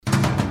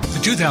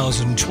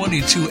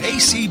2022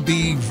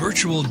 ACB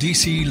Virtual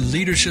DC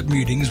Leadership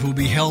Meetings will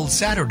be held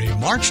Saturday,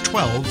 March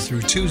 12th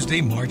through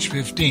Tuesday, March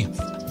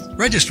 15th.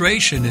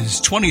 Registration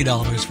is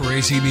 $20 for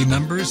ACB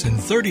members and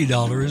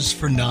 $30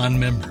 for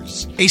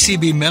non-members.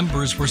 ACB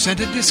members were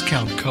sent a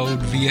discount code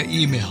via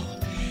email.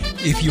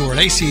 If you are an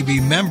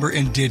ACB member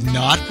and did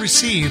not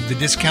receive the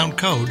discount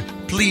code,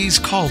 please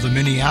call the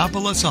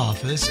Minneapolis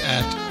office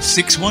at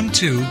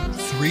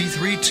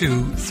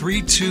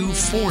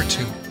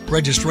 612-332-3242.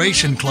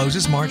 Registration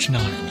closes March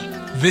 9.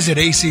 Visit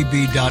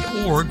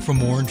acb.org for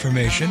more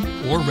information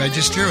or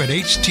register at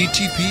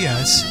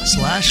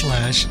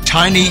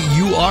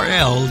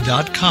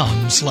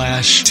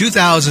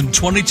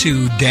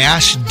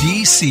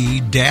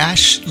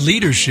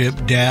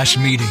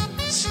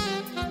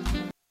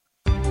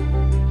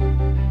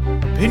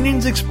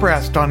Opinions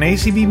expressed on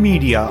ACB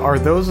Media are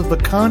those of the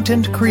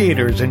content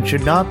creators and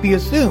should not be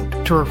assumed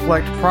to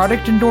reflect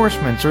product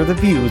endorsements or the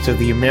views of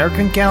the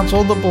American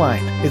Council of the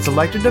Blind, its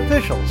elected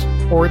officials,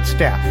 or its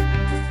staff.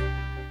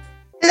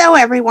 Hello,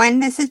 everyone.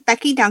 This is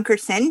Becky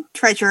Dunkerson,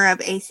 Treasurer of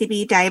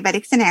ACB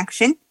Diabetics in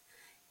Action.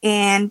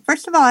 And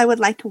first of all, I would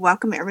like to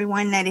welcome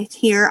everyone that is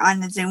here on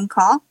the Zoom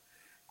call.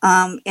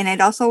 And I'd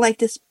also like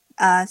to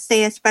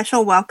say a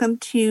special welcome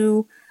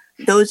to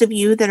those of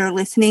you that are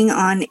listening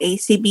on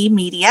ACB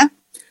Media.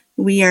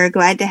 We are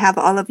glad to have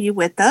all of you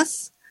with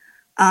us.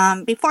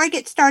 Before I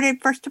get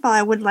started, first of all,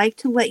 I would like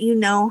to let you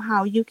know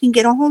how you can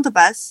get a hold of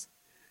us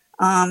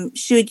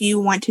should you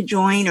want to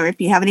join or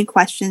if you have any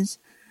questions.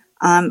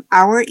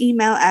 Our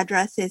email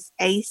address is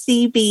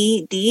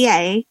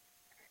acbda,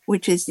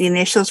 which is the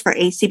initials for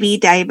ACB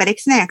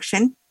Diabetics in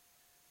Action,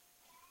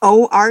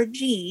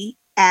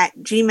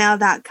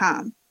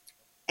 org@gmail.com.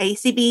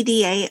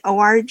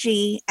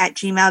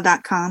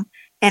 acbdaorg@gmail.com.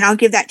 And I'll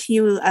give that to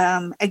you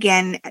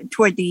again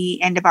toward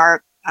the end of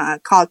our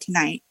call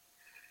tonight.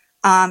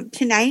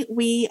 Tonight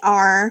we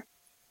are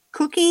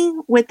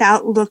cooking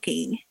without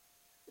looking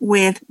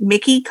with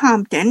Mickey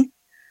Compton.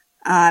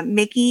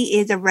 Mickey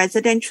is a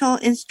residential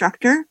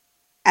instructor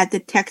at the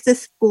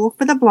Texas School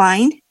for the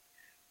Blind,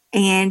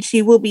 and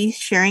she will be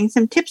sharing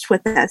some tips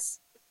with us.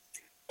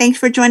 Thanks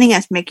for joining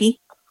us,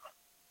 Mickey.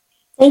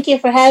 Thank you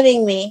for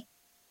having me.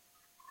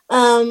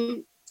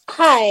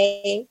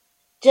 Hi.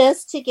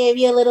 Just to give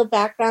you a little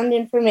background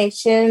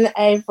information,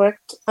 I've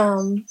worked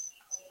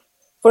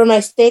for my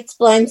state's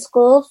blind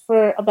school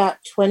for about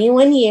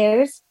 21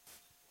 years.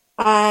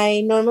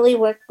 I normally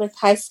work with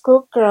high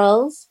school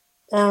girls,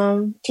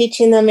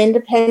 teaching them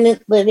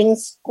independent living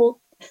school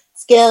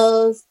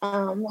skills,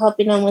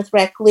 helping them with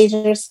rec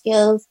leisure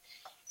skills,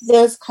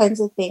 those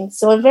kinds of things.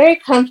 So I'm very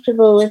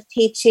comfortable with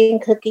teaching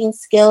cooking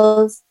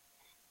skills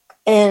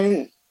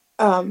and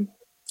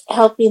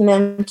helping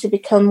them to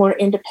become more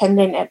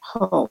independent at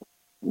home.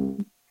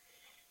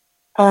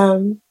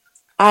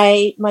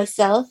 I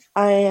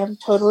am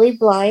totally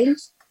blind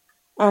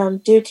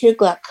due to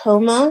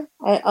glaucoma.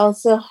 I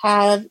also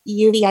have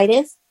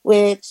uveitis,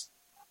 which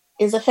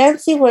is a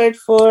fancy word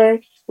for,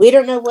 we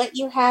don't know what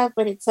you have,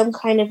 but it's some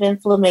kind of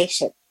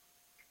inflammation.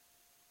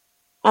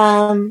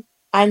 I'm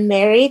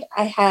married.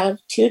 I have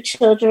 2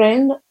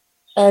 children,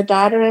 a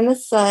daughter and a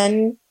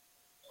son,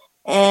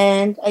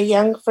 and a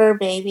young fur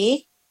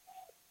baby.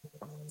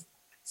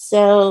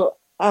 So,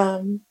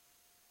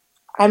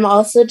 I'm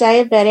also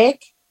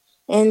diabetic,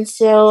 and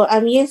so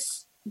I'm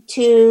used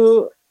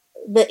to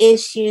the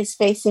issues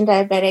facing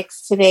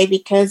diabetics today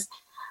because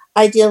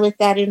I deal with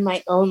that in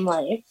my own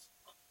life.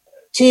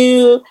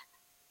 To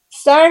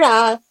start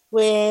off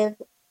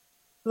with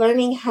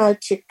learning how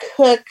to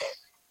cook,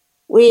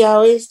 we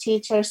always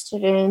teach our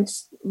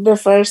students the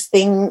first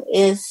thing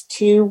is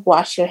to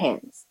wash your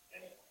hands.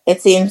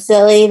 It seems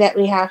silly that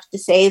we have to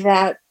say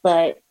that,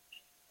 but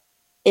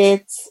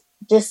it's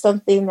just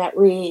something that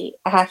we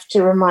have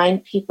to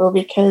remind people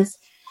because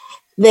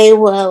they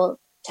will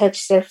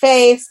touch their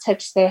face,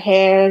 touch their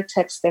hair,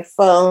 touch their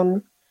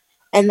phone.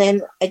 And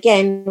then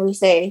again, we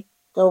say,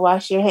 go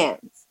wash your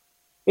hands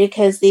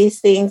because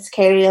these things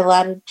carry a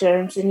lot of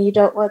germs and you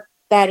don't want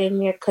that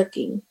in your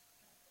cooking.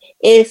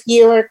 If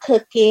you are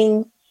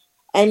cooking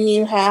and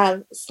you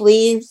have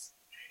sleeves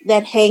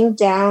that hang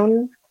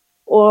down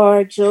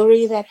or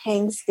jewelry that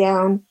hangs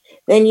down,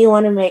 then you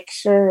want to make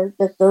sure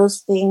that those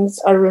things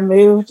are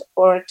removed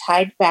or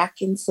tied back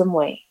in some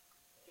way.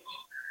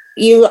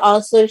 You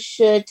also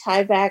should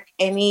tie back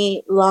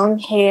any long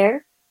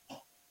hair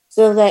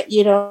so that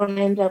you don't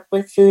end up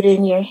with food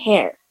in your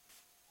hair.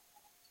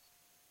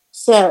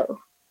 So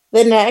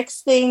the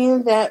next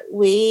thing that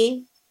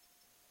we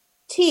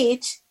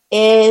teach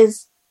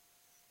is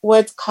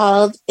what's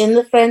called, in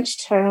the French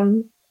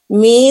term,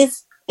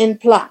 mise en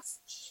place.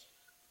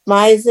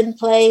 Mise en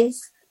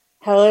place,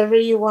 however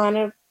you want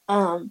to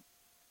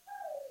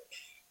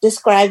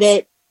describe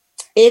it.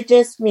 It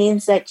just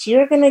means that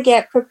you're going to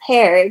get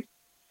prepared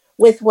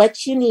with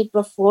what you need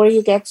before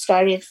you get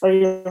started for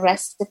your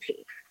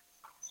recipe.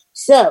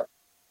 So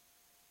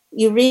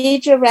you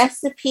read your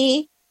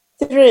recipe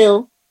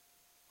through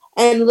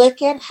and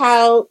look at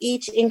how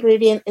each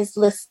ingredient is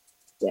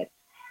listed.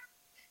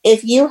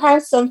 If you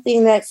have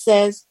something that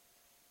says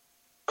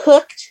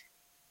cooked,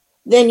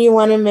 then you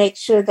want to make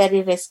sure that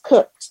it is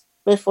cooked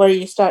before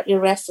you start your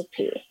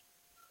recipe.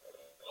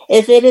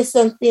 If it is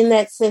something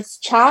that says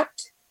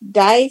chopped,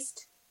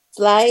 diced,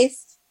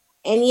 sliced,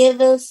 any of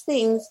those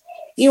things,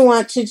 you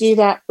want to do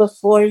that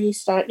before you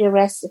start your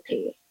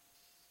recipe.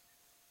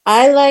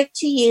 I like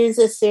to use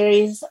a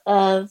series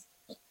of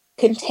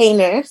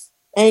containers,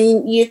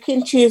 and you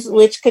can choose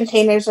which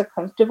containers are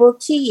comfortable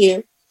to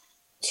you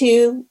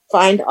to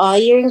find all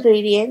your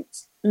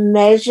ingredients,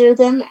 measure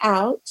them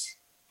out,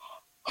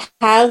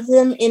 have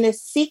them in a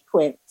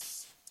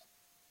sequence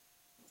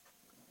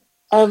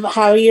of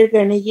how you're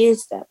going to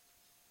use them.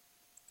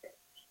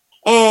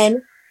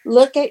 And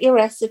look at your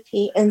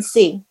recipe and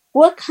see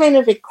what kind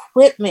of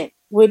equipment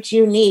would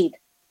you need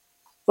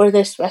for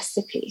this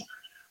recipe.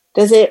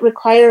 Does it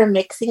require a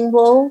mixing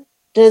bowl?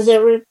 Does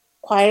it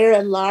require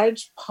a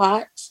large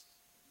pot?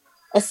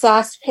 A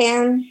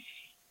saucepan?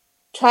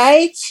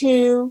 Try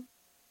to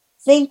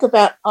think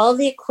about all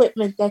the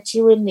equipment that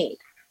you would need,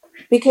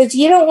 because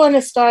you don't want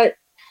to start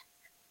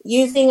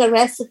using a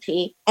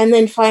recipe and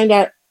then find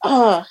out,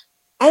 oh,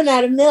 I'm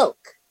out of milk,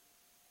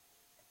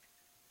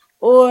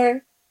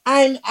 or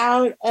I'm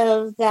out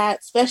of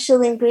that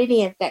special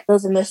ingredient that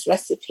goes in this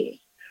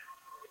recipe.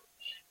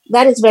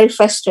 That is very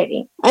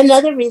frustrating.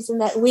 Another reason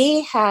that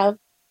we have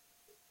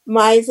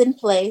Mise in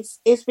place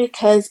is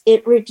because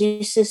it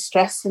reduces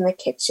stress in the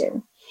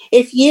kitchen.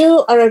 If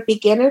you are a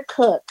beginner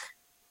cook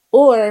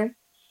or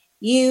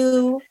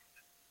you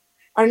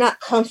are not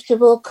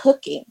comfortable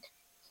cooking,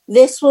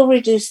 this will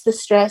reduce the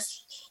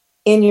stress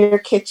in your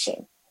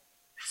kitchen.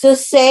 So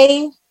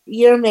say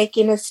you're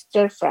making a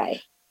stir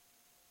fry.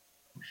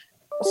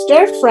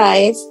 Stir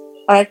fries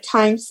are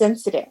time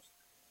sensitive.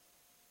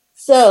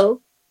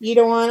 So you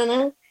don't want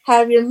to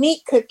have your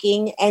meat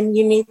cooking and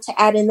you need to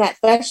add in that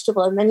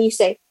vegetable. And then you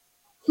say,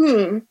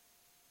 I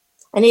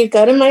need to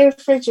go to my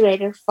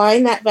refrigerator,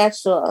 find that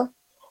vegetable,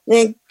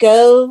 then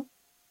go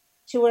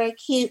to where I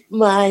keep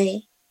my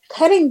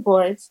cutting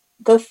boards,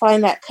 go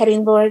find that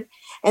cutting board,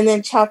 and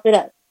then chop it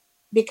up.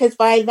 Because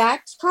by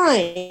that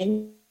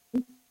time,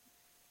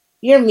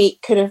 your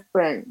meat could have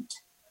burned.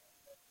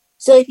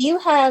 So if you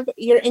have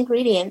your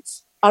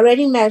ingredients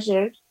already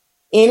measured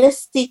in a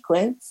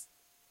sequence,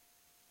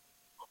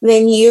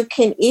 then you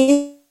can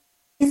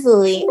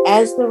easily,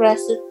 as the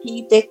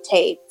recipe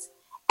dictates,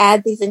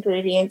 add these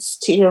ingredients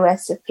to your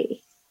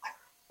recipe.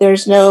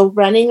 There's no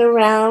running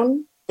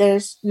around.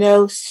 There's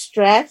no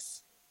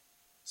stress.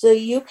 So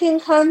you can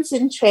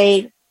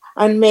concentrate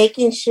on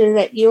making sure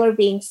that you are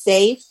being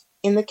safe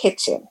in the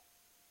kitchen.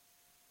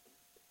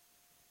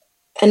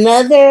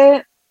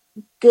 Another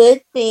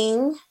good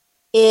thing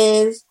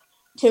is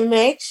to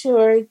make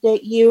sure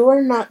that you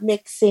are not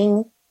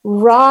mixing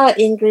raw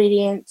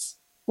ingredients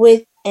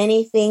with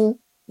anything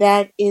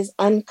that is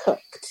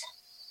uncooked.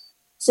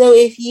 So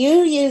if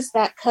you use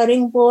that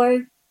cutting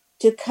board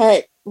to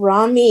cut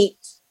raw meat,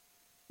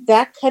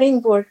 that cutting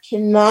board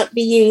cannot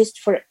be used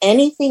for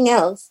anything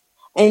else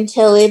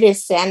until it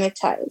is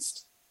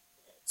sanitized.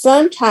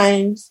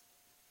 Sometimes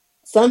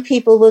some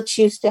people will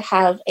choose to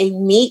have a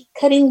meat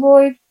cutting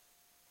board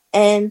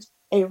and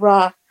a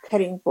raw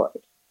cutting board.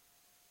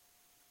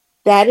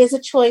 That is a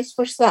choice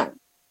for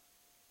some.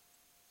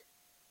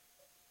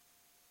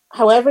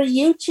 However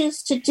you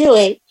choose to do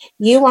it,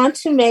 you want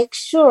to make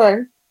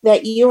sure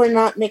that you are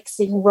not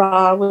mixing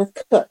raw with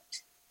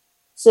cooked.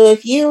 So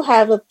if you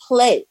have a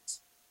plate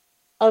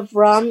of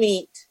raw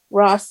meat,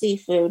 raw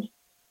seafood,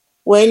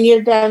 when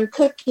you're done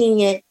cooking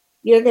it,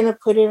 you're going to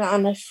put it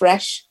on a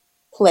fresh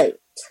plate.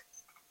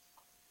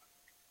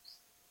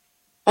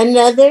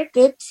 Another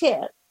good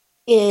tip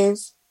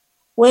is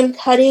when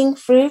cutting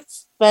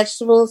fruits,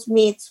 vegetables,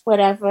 meats,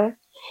 whatever,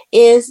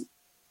 is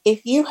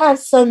if you have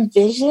some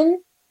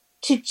vision,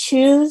 to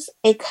choose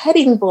a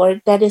cutting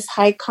board that is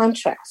high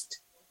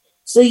contrast.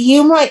 So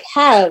you might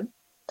have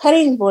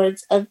cutting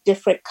boards of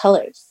different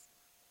colors.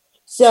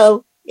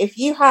 So if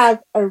you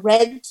have a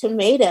red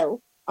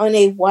tomato on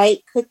a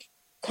white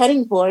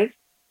cutting board,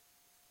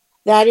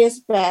 that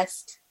is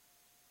best.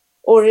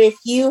 Or if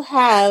you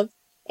have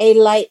a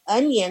light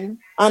onion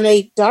on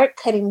a dark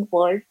cutting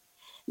board,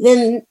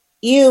 then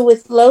you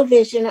with low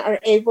vision are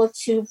able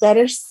to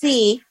better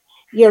see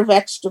your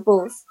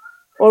vegetables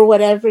or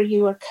whatever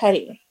you are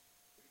cutting.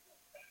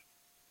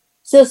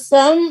 So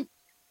some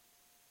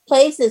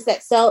places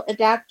that sell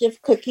adaptive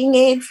cooking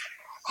aids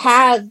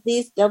have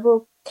these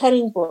double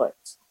cutting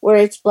boards where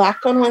it's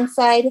black on one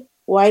side,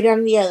 white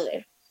on the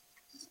other.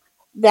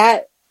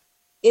 That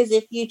is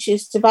if you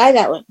choose to buy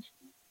that one.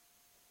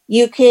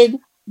 You could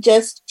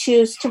just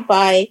choose to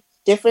buy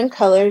different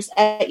colors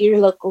at your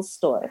local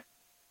store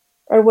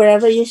or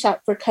wherever you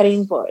shop for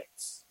cutting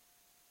boards.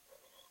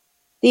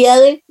 The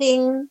other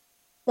thing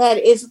that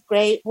is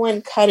great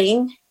when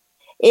cutting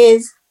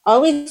is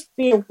always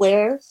be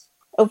aware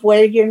of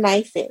where your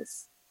knife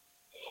is.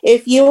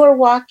 If you are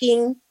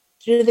walking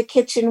through the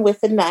kitchen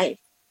with a knife,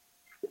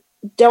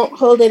 don't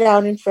hold it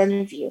out in front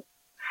of you.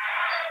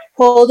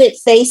 Hold it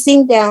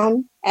facing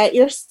down at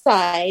your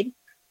side.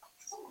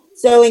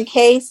 So in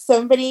case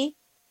somebody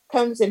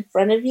comes in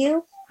front of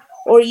you,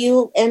 or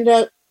you end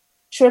up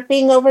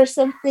tripping over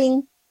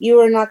something, you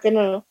are not going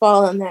to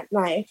fall on that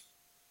knife.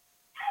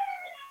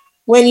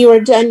 When you are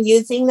done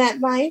using that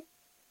knife,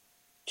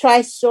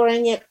 try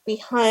storing it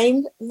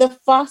behind the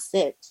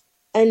faucet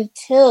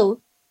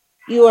until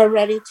you are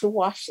ready to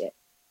wash it.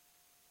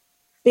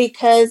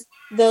 Because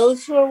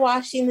those who are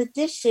washing the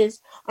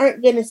dishes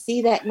aren't going to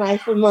see that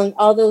knife among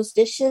all those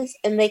dishes,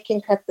 and they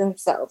can cut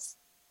themselves.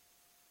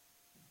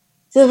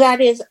 So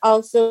that is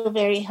also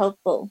very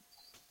helpful.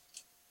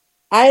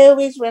 I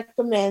always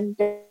recommend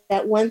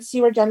that once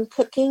you are done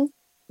cooking,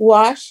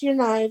 wash your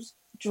knives,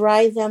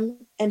 dry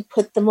them, and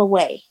put them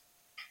away.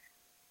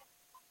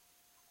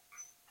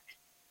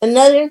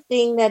 Another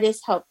thing that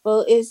is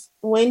helpful is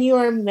when you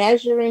are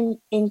measuring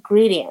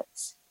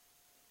ingredients,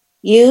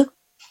 you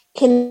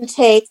can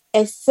take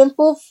a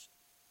simple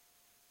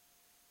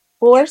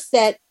 4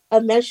 set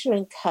of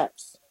measuring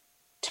cups,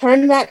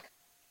 turn that,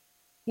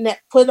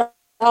 put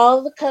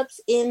all the cups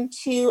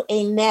into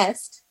a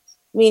nest,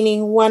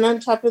 meaning one on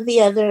top of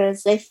the other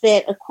as they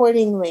fit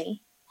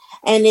accordingly.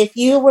 And if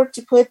you were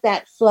to put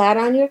that flat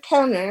on your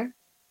counter,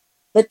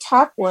 the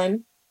top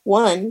one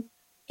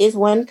is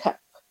 1 cup.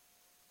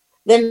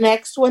 The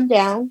next one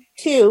down,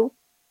 2,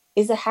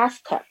 is a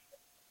half cup.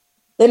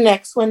 The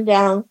next one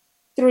down,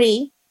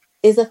 3,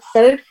 is a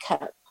 1/3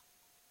 cup.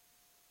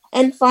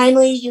 And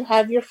finally, you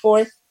have your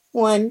 4th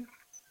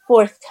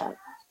cup.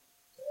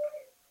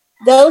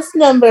 Those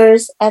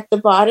numbers at the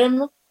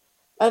bottom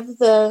of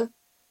the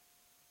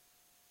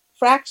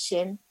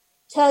fraction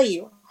tell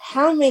you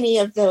how many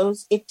of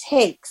those it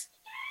takes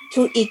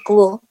to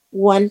equal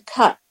 1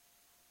 cup.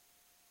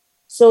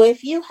 So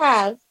if you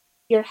have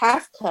your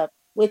half cup,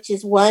 which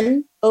is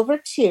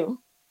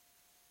 1/2,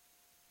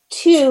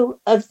 2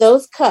 of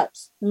those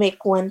cups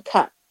make 1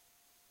 cup.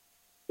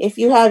 If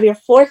you have your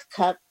 4th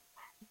cup,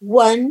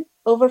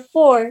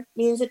 1/4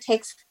 means it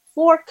takes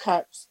 4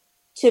 cups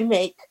to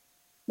make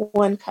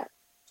 1 cup.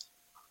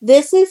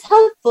 This is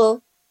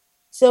helpful.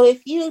 So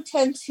if you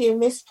tend to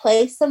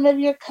misplace some of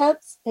your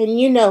cups and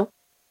you know,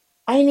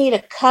 I need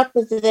a cup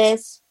of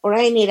this or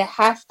I need a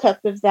half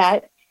cup of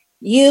that,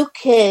 you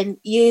can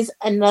use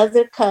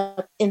another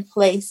cup in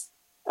place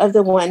of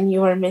the one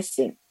you are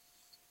missing.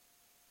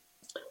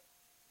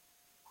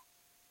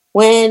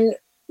 When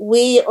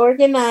we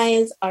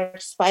organize our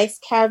spice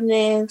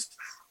cabinets,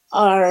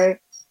 our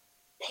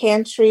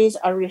pantries,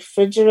 our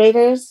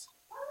refrigerators,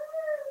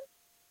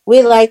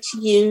 we like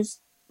to use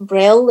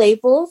Braille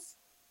labels.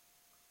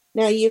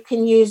 Now you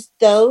can use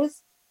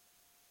those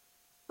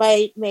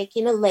by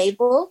making a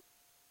label,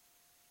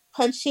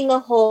 punching a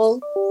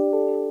hole,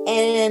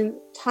 and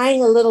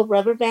tying a little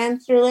rubber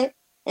band through it.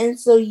 And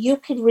so you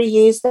can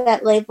reuse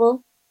that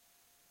label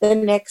the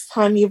next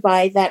time you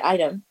buy that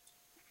item.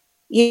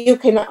 You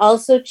can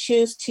also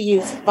choose to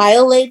use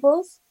file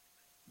labels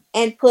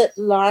and put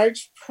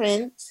large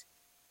print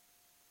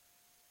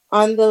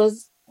on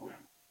those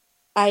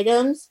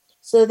items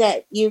so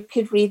that you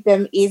could read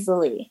them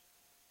easily.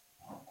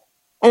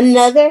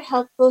 Another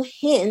helpful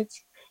hint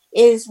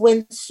is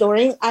when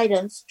storing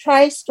items,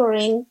 try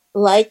storing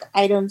like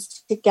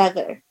items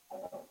together.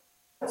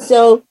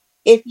 So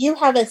if you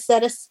have a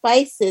set of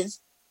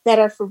spices that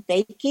are for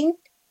baking,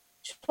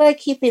 try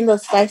keeping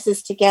those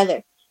spices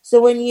together. So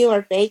when you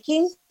are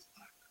baking,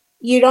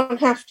 you don't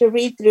have to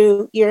read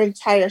through your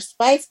entire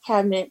spice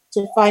cabinet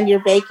to find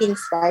your baking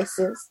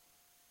spices.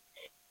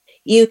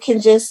 You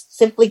can just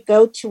simply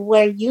go to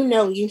where you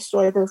know you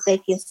store those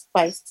baking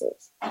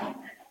spices.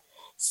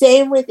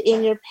 Same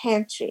within your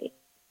pantry.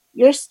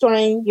 You're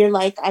storing your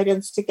like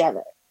items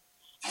together.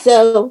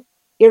 So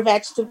your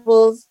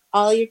vegetables,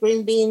 all your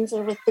green beans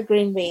are with the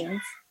green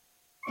beans.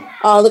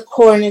 All the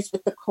corn is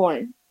with the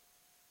corn.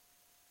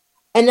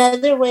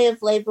 Another way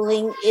of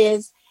labeling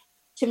is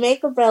to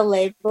make a Braille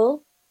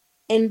label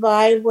and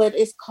buy what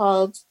is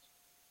called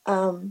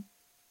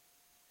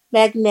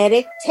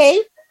magnetic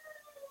tape.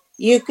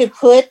 You could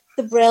put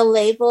the Braille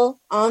label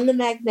on the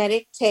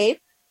magnetic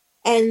tape,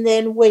 and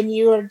then when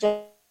you are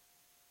done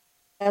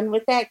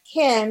with that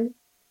can,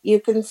 you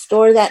can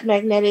store that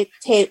magnetic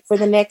tape for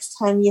the next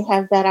time you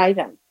have that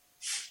item.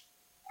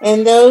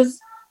 And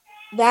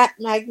that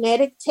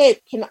magnetic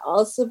tape can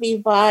also be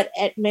bought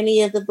at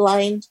many of the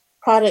blind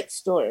product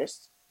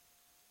stores.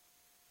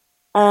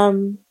 Let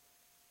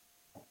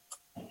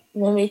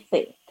me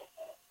think.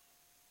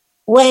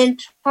 When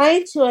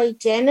trying to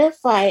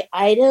identify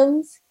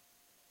items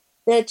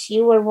that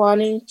you are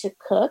wanting to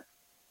cook,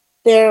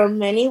 there are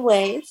many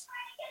ways.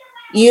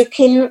 You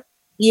can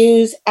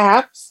use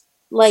apps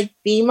like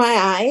Be My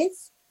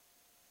Eyes,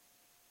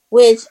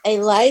 which a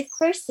live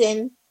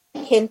person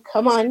can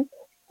come on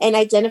and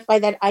identify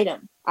that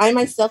item. I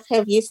myself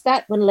have used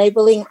that when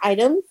labeling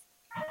items,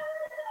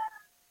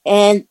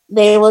 and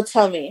they will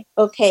tell me,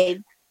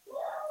 okay,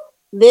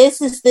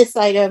 this is this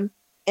item,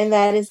 and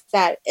that is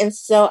that. And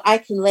so I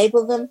can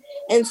label them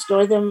and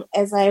store them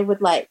as I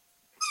would like.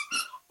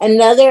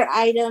 Another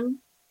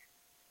item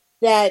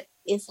that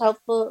is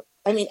helpful,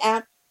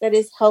 app that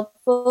is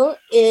helpful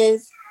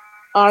is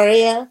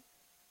Aria.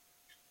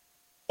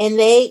 And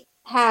they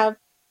have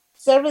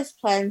service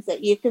plans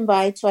that you can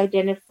buy to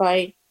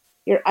identify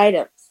your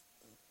items.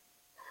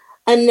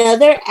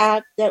 Another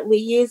app that we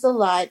use a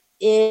lot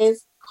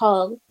is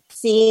called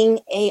Seeing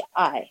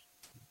AI.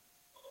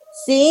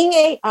 Seeing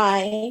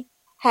AI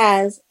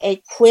has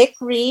a quick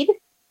read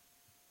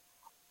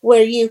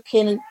where you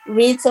can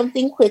read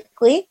something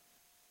quickly.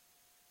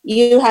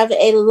 You have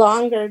a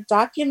longer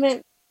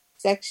document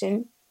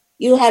section.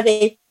 You have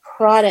a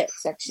product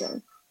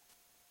section.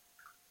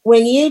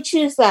 When you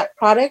choose that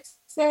product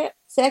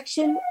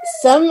section,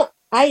 some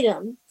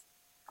items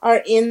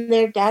are in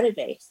their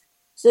database.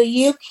 So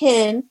you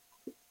can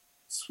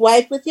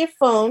swipe with your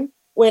phone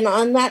when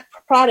on that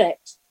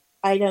product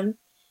item,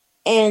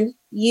 and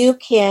you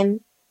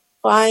can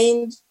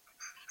find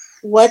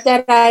what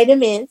that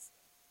item is,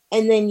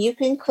 and then you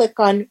can click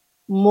on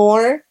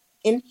more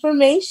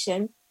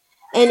information,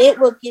 and it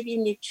will give you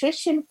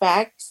nutrition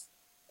facts,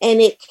 and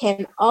it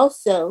can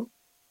also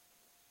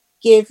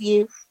give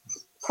you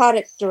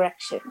product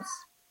directions.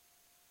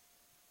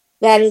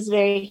 That is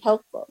very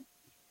helpful.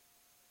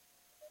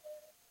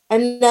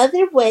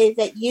 Another way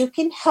that you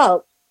can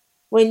help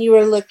when you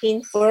are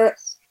looking for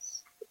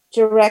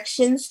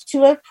directions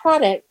to a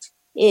product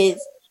is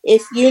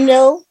if you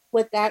know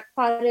what that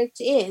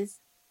product is,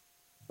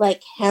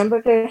 like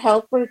hamburger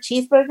helper,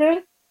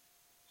 cheeseburger,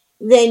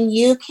 then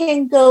you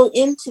can go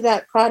into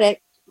that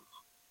product,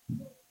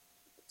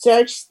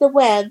 search the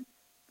web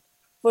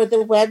for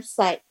the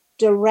website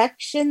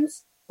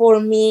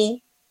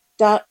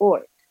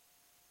directionsforme.org.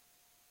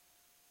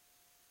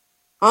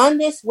 On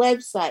this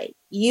website,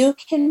 you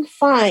can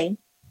find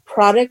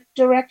product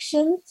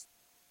directions,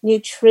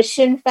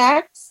 nutrition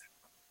facts.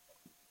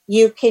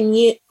 You can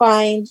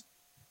find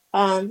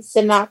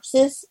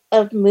synopsis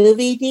of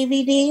movie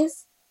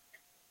DVDs.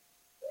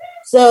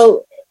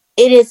 So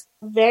it is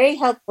very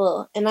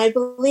helpful, and I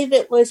believe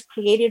it was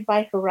created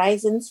by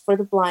Horizons for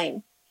the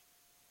Blind.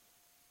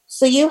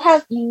 So you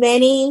have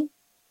many,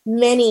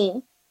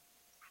 many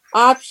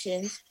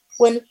options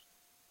when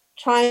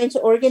trying to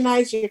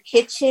organize your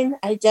kitchen,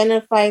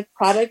 identify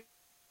product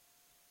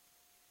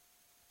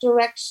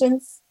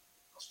directions,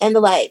 and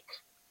the like.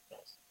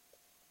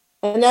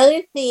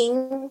 Another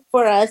thing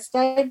for us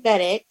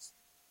diabetics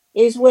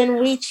is when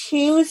we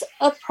choose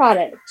a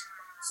product,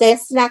 say a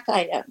snack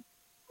item,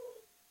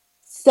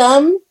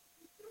 some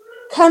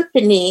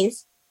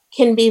companies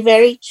can be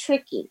very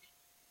tricky.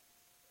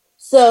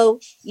 So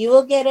you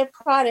will get a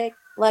product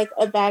like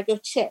a bag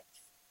of chips,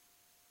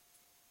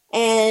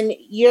 and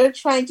you're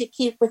trying to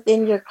keep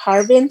within your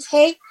carb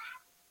intake,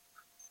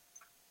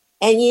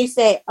 and you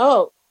say,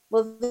 oh,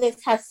 well,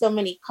 this has so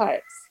many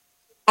carbs,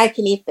 I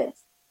can eat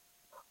this.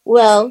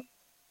 Well,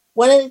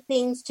 one of the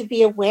things to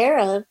be aware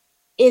of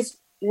is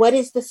what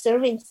is the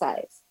serving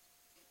size?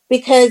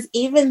 Because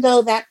even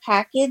though that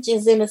package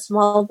is in a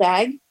small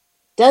bag,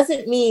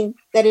 doesn't mean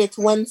that it's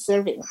one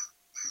serving.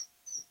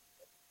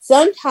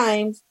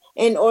 Sometimes,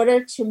 in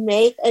order to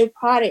make a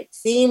product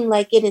seem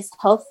like it is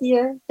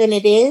healthier than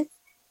it is,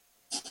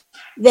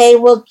 they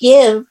will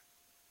give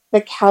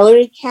the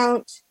calorie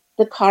count,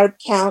 the carb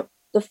count,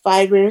 the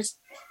fibers.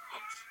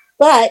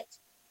 But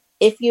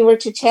if you were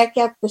to check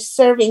out the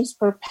servings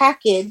per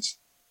package,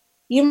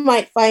 you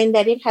might find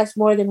that it has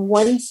more than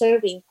one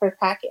serving per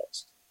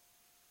package.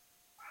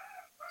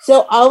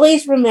 So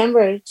always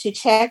remember to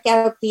check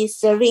out these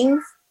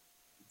serving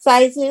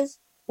sizes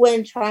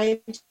when trying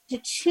to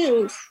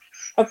choose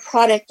a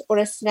product or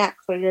a snack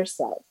for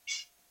yourself.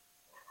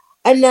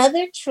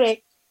 Another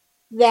trick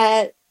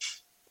that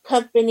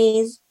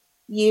companies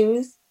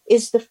use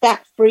is the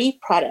fat-free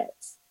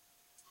products.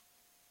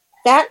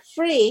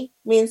 Fat-free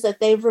means that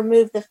they've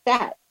removed the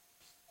fat,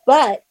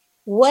 but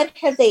what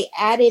have they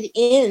added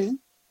in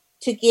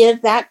to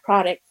give that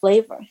product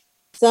flavor?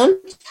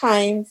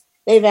 Sometimes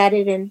they've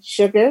added in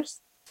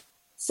sugars.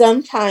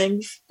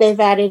 Sometimes they've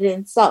added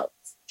in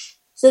salts.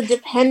 So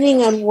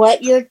depending on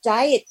what your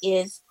diet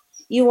is,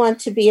 you want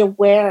to be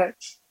aware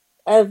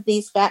of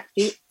these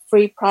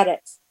fat-free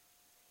products.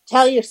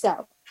 Tell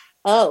yourself,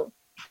 oh,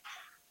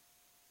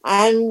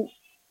 I'm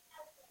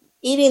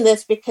eating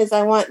this because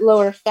I want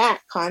lower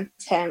fat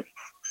content,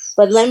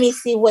 but let me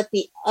see what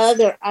the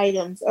other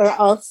items are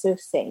also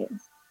saying.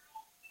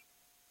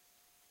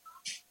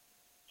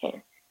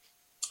 Okay.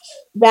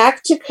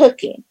 Back to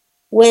cooking.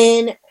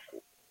 When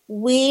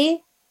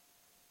we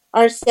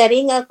are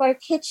setting up our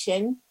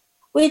kitchen,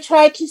 we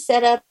try to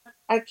set up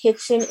our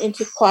kitchen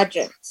into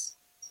quadrants.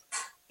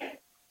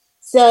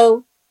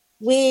 So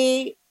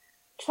we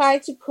try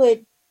to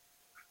put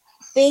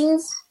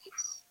things,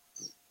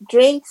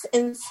 drinks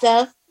and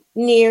stuff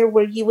near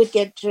where you would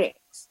get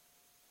drinks.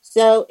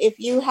 So if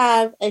you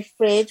have a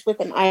fridge with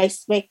an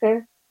ice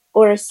maker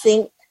or a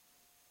sink,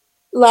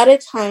 a lot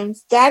of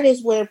times that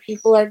is where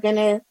people are going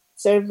to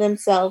serve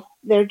themselves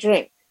their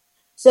drink.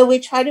 So we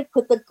try to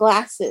put the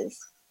glasses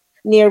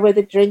near where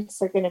the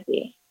drinks are going to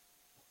be.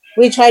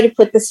 We try to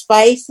put the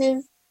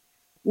spices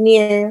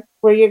near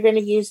where you're going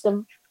to use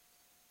them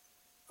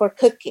for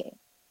cooking.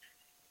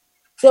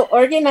 So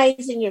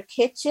organizing your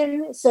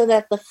kitchen so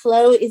that the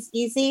flow is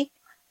easy,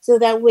 so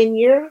that when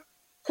you're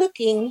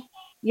cooking,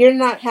 you're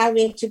not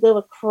having to go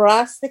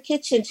across the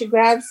kitchen to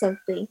grab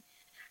something,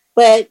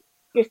 but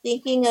you're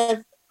thinking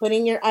of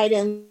putting your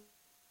items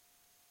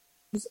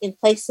in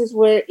places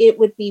where it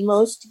would be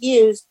most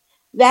used.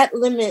 That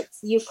limits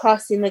you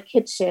crossing the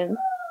kitchen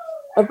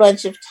a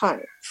bunch of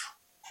times.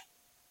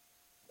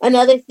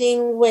 Another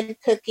thing when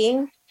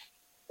cooking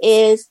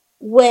is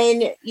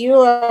when you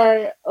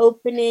are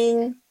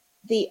opening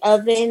the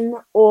oven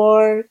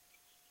or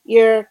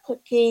you're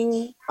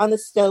cooking on the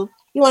stove,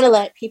 you want to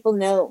let people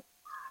know,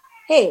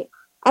 hey,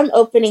 I'm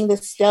opening the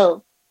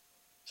stove,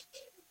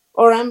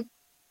 or I'm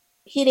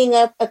heating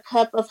up a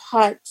cup of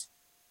hot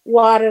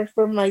water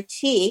for my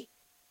tea.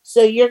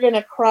 So you're going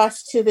to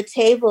cross to the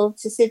table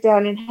to sit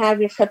down and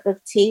have your cup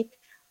of tea.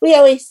 We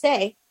always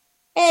say,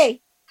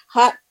 hey,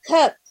 hot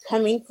cup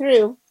coming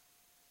through.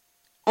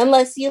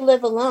 Unless you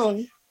live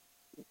alone,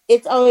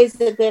 it's always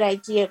a good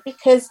idea,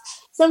 because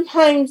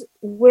sometimes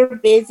we're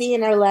busy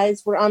in our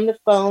lives. We're on the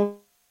phone.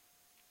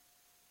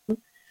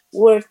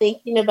 We're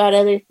thinking about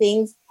other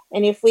things.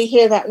 And if we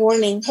hear that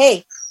warning,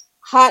 hey,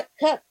 hot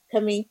cup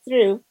coming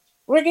through,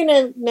 we're going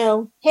to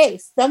know, hey,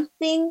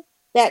 something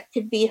that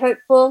could be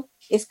hurtful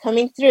is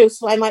coming through.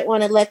 So I might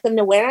want to let them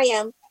know where I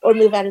am or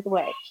move out of the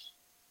way.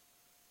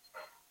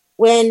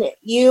 When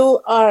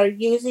you are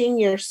using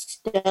your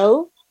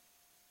stove,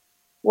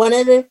 one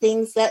of the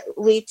things that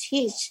we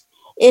teach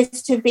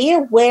is to be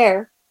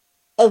aware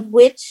of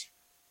which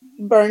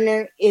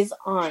burner is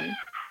on.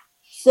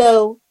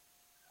 So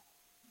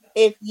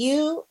if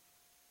you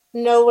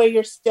know where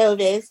your stove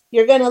is,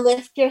 you're going to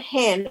lift your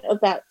hand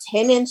about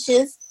 10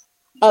 inches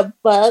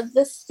above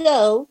the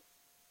stove,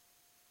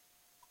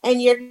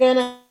 and you're going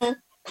to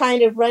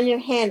kind of run your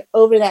hand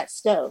over that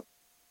stove.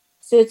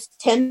 So it's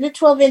 10 to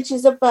 12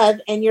 inches above,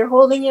 and you're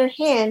holding your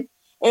hand,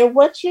 and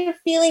what you're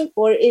feeling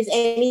for is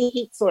any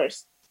heat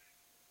source.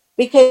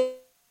 Because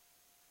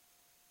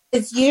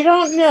you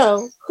don't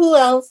know who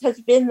else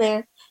has been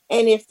there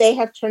and if they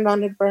have turned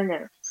on a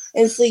burner.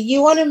 And so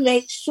you want to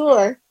make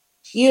sure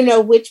you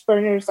know which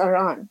burners are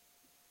on.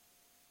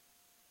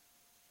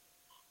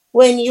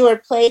 When you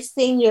are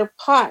placing your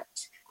pot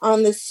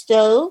on the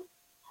stove,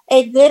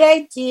 a good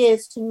idea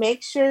is to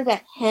make sure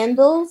that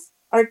handles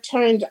are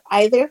turned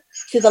either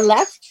to the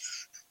left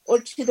or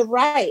to the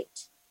right,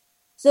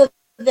 so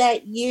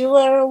that you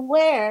are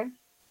aware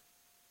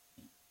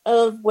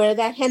of where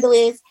that handle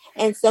is,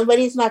 and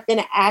somebody's not going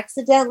to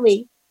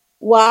accidentally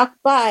walk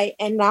by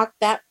and knock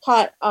that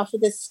pot off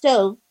of the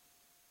stove,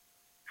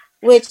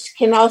 which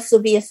can also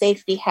be a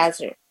safety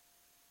hazard.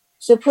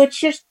 So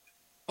put your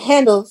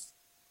handles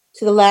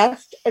to the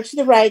left or to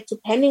the right,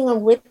 depending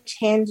on which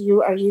hand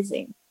you are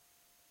using.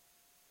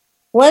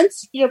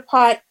 Once your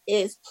pot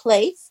is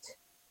placed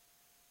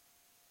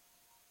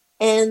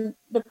and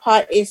the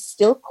pot is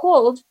still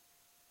cold,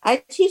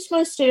 I teach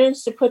my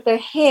students to put their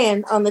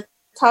hand on the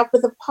top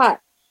of the pot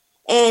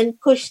and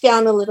push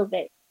down a little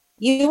bit.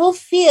 You will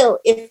feel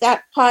if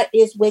that pot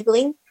is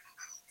wiggling,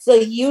 so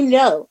you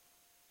know,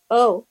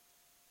 oh,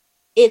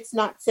 it's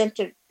not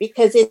centered,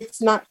 because it's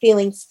not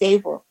feeling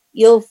stable.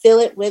 You'll feel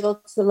it wiggle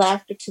to the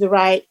left or to the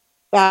right,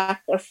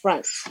 back or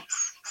front.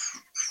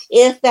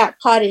 If that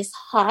pot is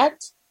hot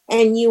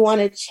and you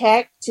want to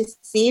check to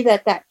see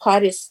that that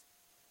pot is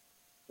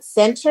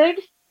centered,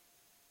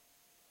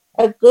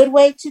 a good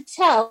way to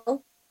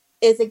tell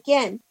is,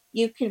 again,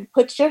 you can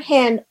put your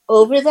hand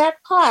over that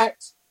pot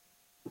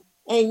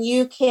and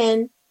you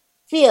can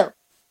feel,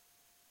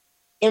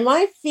 am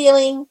I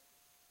feeling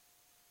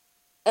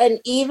an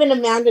even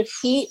amount of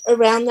heat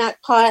around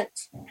that pot,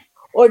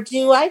 or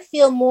do I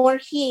feel more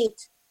heat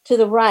to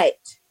the right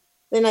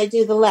than I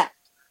do the left?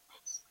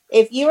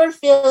 If you are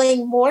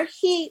feeling more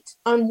heat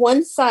on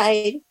one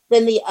side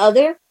than the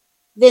other,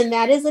 then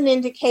that is an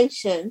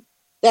indication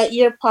that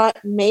your pot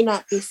may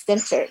not be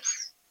centered.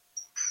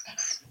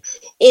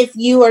 If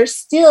you are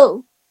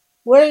still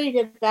worried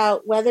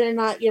about whether or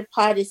not your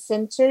pot is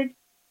centered,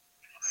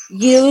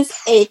 use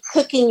a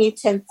cooking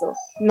utensil,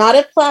 not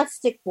a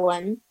plastic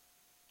one,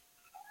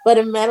 but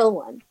a metal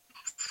one.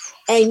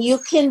 And you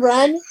can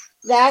run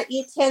that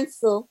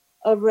utensil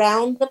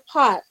around the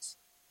pot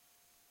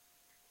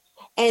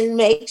and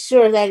make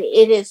sure that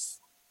it is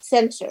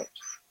centered.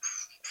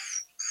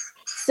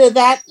 So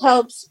that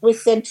helps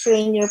with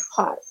centering your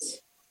pot.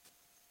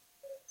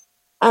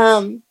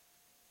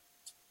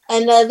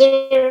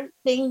 Another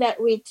thing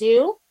that we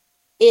do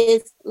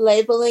is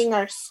labeling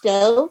our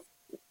stove.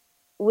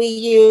 We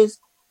use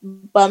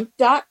bump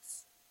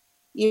dots.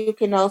 You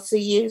can also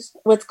use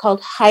what's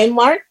called high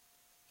mark,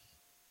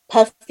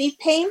 puffy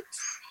paint,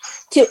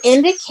 to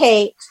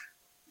indicate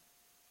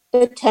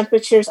the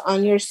temperatures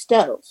on your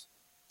stove.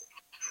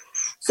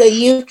 So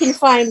you can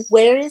find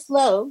where is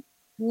low,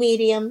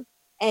 medium,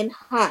 and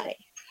high.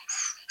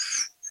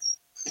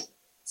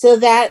 So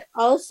that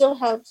also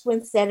helps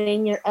when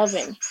setting your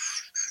oven.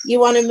 You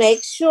want to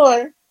make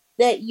sure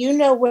that you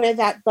know where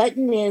that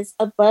button is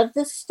above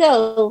the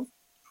stove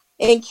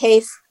in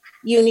case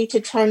you need to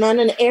turn on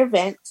an air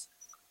vent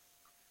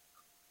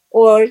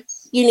or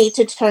you need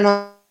to turn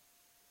on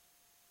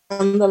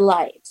the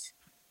light.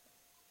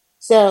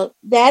 So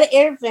that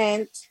air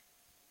vent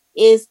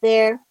is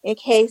there in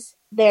case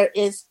there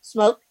is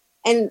smoke.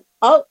 And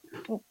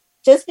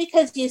just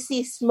because you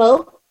see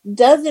smoke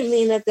doesn't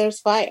mean that there's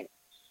fire.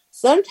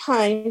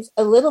 Sometimes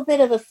a little bit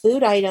of a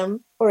food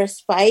item or a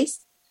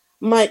spice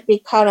might be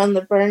caught on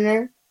the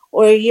burner,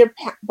 or your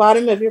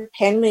bottom of your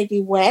pan may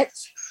be wet.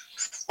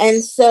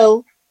 And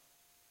so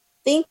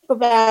think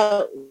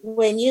about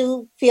when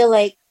you feel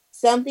like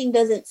something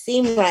doesn't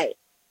seem right.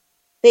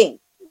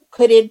 Think,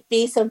 could it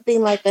be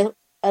something like a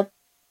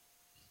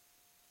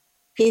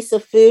piece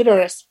of food or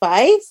a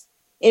spice?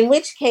 In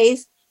which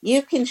case,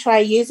 you can try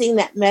using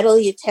that metal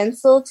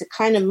utensil to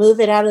kind of move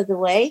it out of the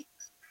way.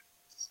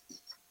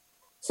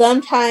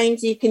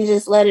 Sometimes you can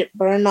just let it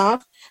burn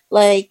off,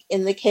 like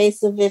in the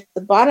case of if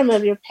the bottom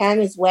of your pan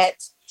is wet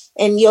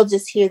and you'll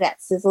just hear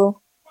that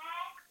sizzle.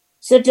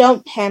 So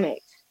don't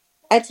panic.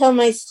 I tell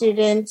my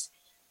students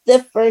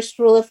the first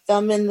rule of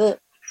thumb in the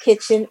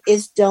kitchen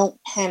is don't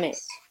panic.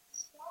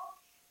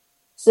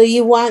 So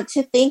you want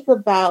to think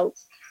about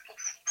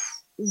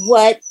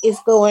what is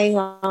going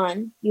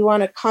on. You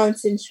want to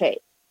concentrate.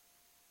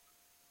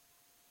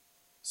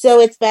 So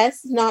it's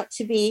best not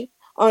to be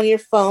on your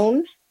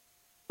phone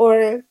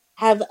or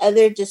have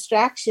other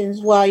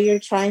distractions while you're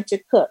trying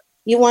to cook.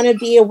 You want to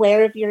be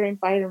aware of your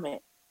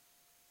environment.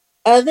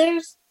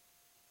 Others,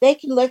 they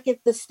can look at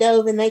the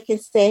stove and they can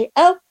say,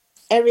 oh,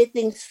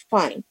 everything's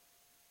fine.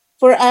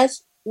 For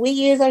us, we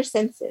use our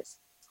senses.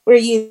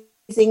 We're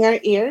using our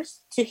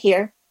ears to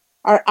hear,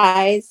 our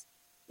eyes,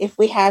 if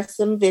we have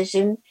some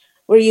vision.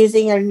 We're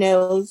using our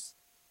nose.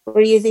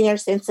 We're using our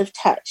sense of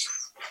touch.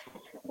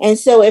 And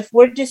so if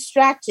we're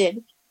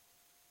distracted,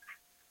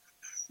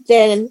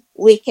 then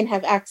we can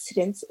have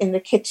accidents in the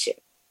kitchen.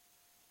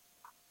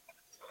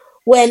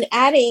 When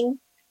adding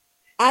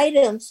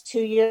items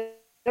to your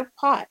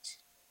pot,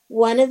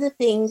 one of the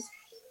things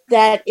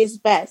that is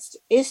best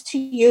is to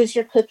use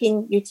your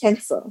cooking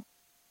utensil.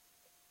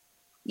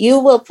 You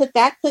will put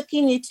that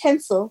cooking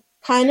utensil,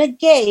 kind of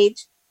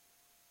gauge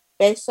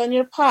based on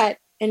your pot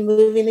and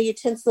moving the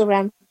utensil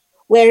around,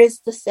 where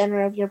is the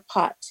center of your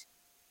pot.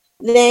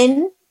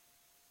 Then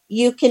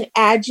you can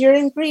add your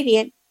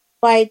ingredient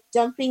by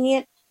dumping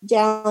it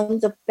down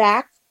the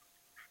back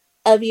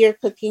of your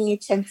cooking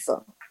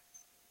utensil.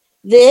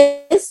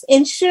 This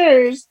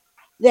ensures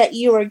that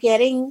you are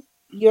getting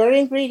your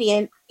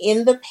ingredient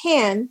in the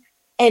pan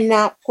and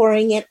not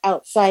pouring it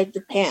outside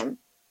the pan.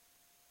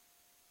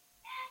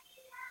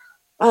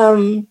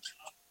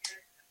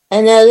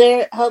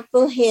 Another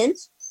helpful hint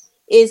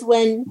is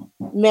when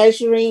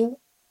measuring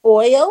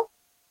oil,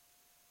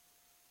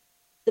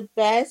 the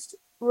best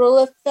rule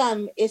of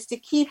thumb is to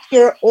keep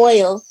your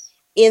oil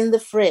in the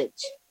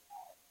fridge.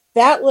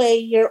 That way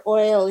your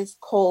oil is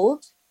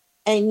cold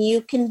and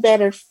you can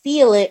better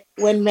feel it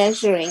when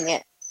measuring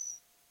it.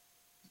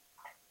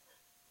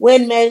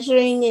 When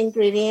measuring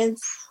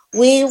ingredients,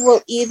 we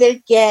will either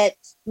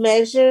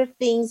measure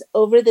things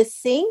over the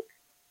sink.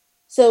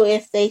 So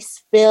if they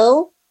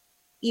spill,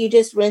 you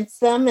just rinse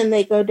them and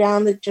they go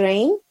down the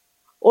drain.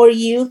 Or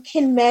you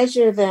can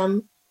measure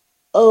them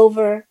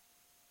over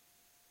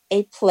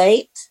a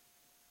plate,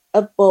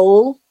 a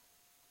bowl,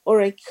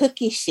 or a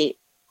cookie sheet.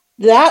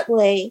 That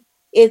way,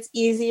 it's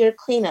easier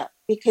cleanup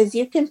because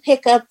you can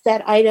pick up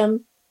that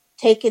item,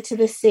 take it to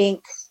the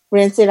sink,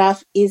 rinse it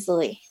off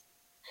easily.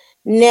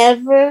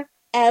 Never,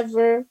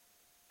 ever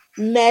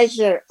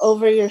measure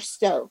over your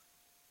stove.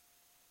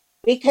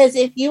 Because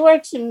if you are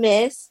to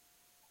miss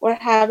or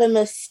have a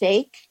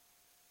mistake,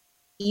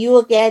 you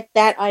will get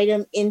that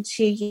item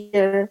into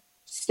your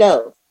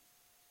stove.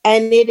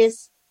 And it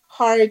is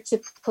hard to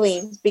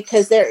clean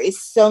because there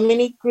is so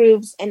many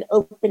grooves and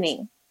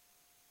opening.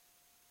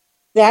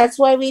 That's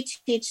why we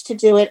teach to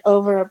do it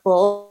over a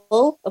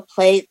bowl, a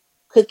plate,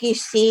 cookie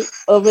sheet,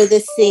 over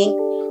the sink,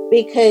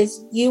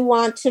 because you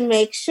want to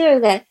make sure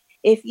that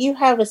if you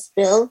have a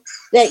spill,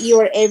 that you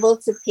are able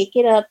to pick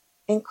it up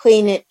and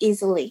clean it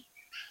easily.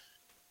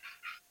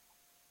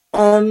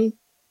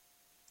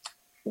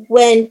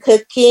 When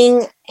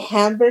cooking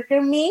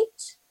hamburger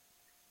meat,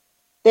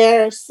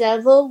 there are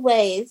several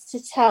ways to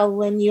tell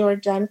when you are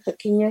done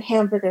cooking your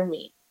hamburger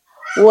meat.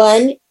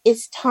 One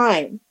is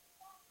time.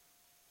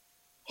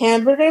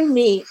 Hamburger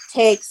meat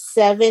takes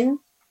 7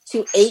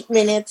 to 8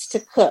 minutes to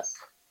cook,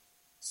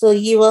 so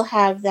you will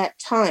have that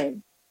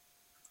time.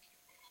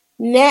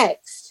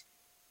 Next,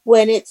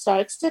 when it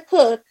starts to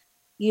cook,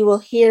 you will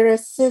hear a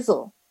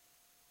sizzle.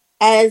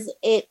 As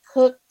it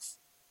cooks,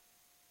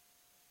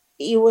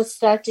 you will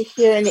start to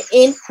hear an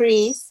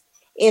increase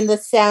in the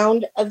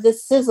sound of the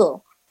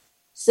sizzle.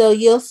 So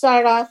you'll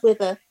start off with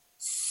a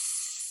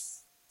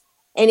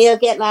and it'll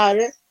get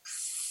louder.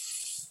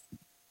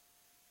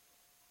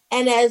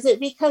 And as it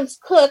becomes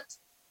cooked,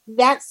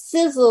 that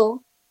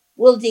sizzle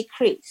will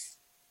decrease.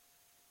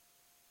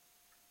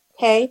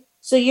 Okay,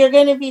 so you're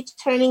going to be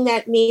turning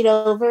that meat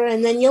over,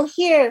 and then you'll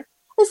hear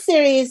a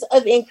series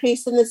of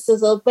increase in the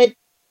sizzle, but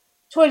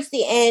towards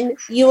the end,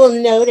 you will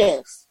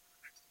notice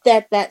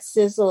that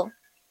sizzle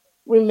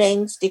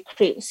remains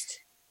decreased.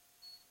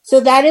 So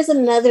that is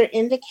another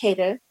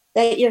indicator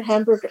that your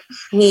hamburger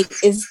meat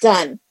is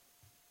done.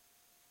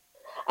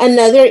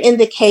 Another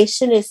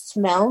indication is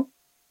smell.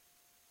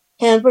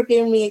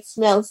 Hamburger meat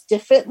smells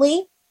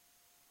differently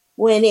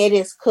when it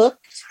is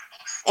cooked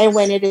and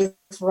when it is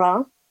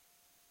raw.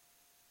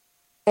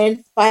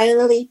 And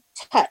finally,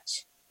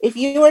 touch. If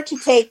you were to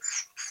take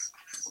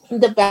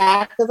the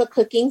back of a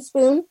cooking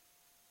spoon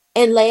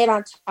and lay it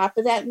on top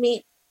of that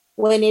meat,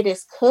 when it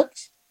is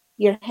cooked,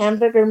 your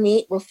hamburger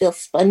meat will feel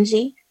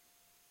spongy.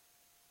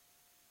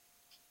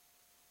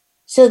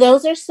 So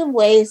those are some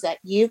ways that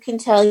you can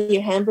tell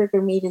your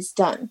hamburger meat is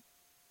done.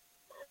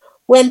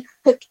 When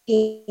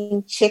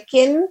cooking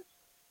chicken,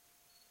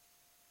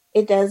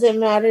 it doesn't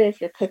matter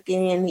if you're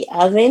cooking in the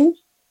oven,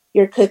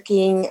 you're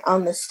cooking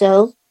on the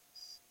stove.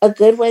 A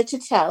good way to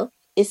tell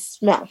is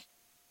smell.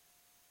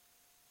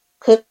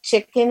 Cooked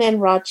chicken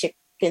and raw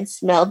chicken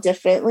smell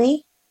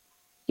differently.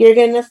 You're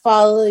going to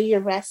follow your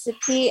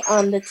recipe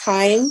on the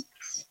time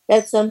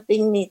that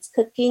something needs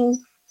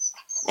cooking.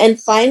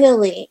 And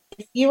finally,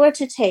 if you were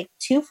to take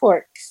 2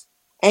 forks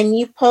and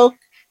you poke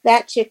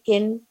that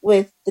chicken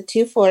with the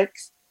 2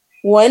 forks,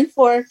 1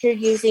 fork you're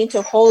using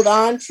to hold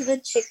on to the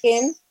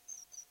chicken,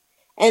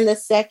 and the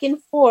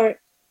second fork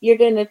you're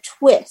going to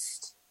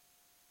twist.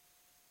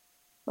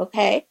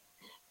 Okay?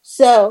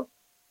 So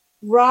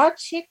raw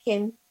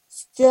chicken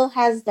still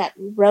has that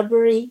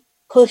rubbery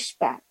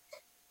pushback.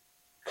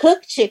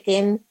 Cooked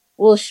chicken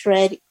will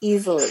shred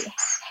easily.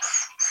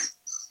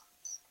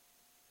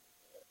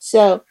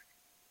 So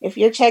if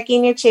you're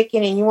checking your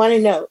chicken and you want to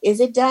know, is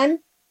it done?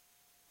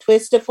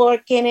 Twist a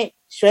fork in it,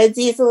 shreds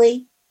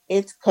easily,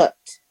 it's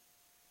cooked.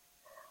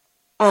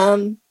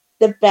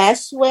 The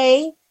best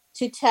way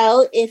to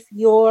tell if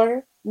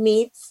your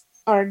meats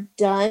are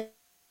done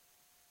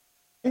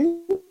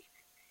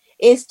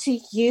is to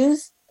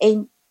use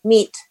a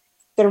meat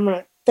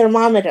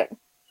thermometer.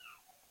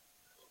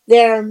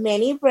 There are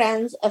many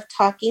brands of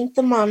talking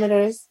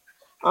thermometers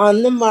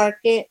on the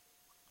market,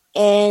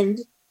 and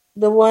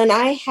the one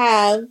I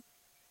have,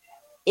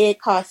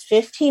 it costs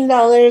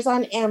 $15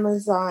 on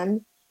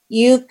Amazon.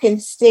 You can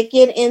stick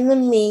it in the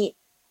meat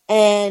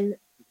and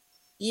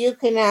you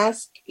can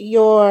ask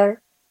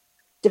your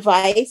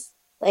device,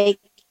 like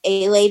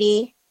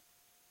A-Lady,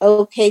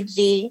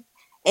 OKG,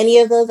 any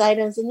of those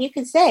items, and you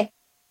can say,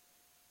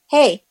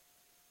 hey,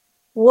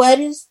 what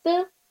is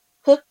the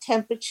cook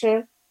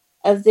temperature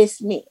of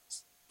this meat?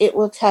 It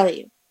will tell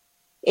you.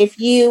 If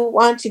you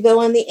want to go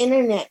on the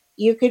internet,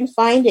 you can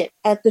find it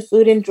at the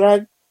Food and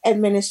Drug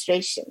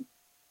Administration,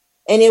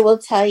 and it will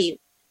tell you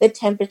the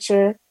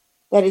temperature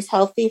that is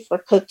healthy for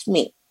cooked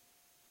meat.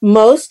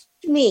 Most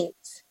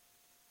meats,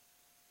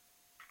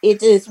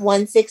 it is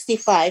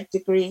 165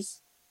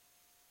 degrees.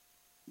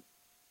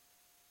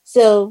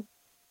 So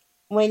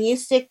when you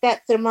stick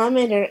that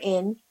thermometer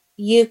in,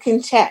 you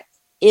can check,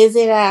 is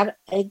it at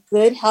a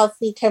good,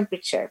 healthy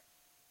temperature?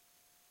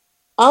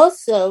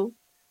 Also,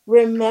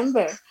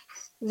 remember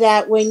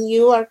that when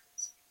you are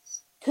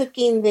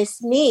cooking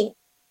this meat,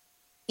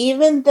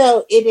 even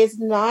though it is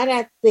not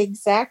at the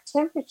exact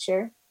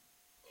temperature,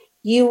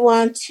 you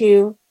want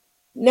to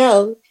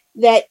know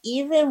that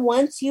even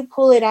once you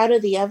pull it out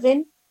of the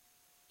oven,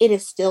 it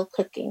is still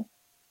cooking.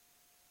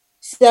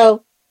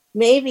 So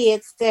maybe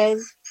it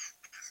says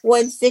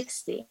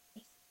 160,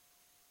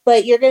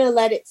 but you're going to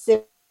let it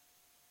sit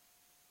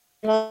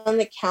on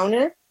the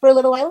counter for a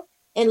little while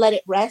and let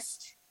it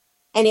rest,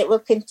 and it will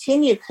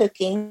continue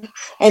cooking.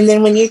 And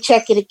then when you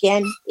check it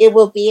again, it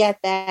will be at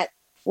that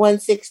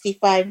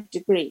 165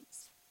 degrees.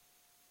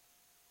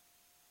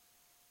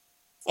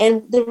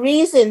 And the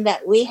reason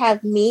that we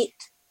have meat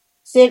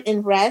sit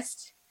and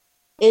rest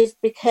is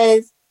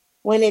because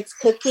when it's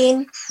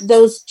cooking,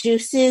 those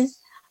juices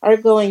are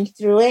going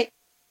through it,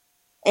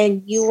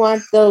 and you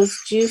want those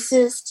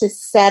juices to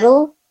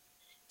settle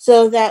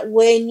so that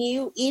when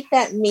you eat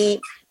that meat,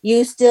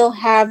 you still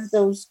have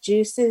those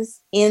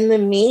juices in the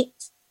meat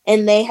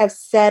and they have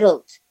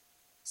settled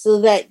so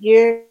that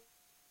your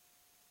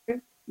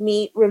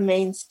meat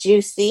remains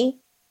juicy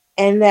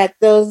and that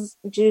those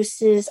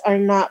juices are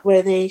not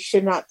where they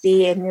should not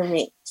be in your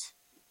meat.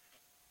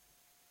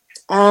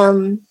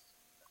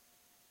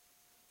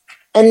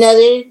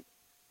 Another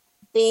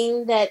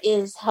thing that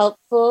is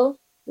helpful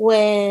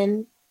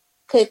when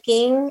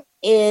cooking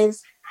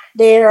is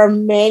there are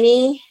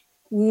many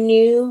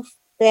new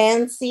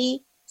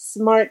fancy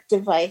smart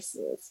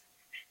devices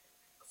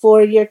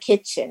for your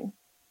kitchen.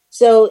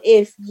 So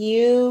if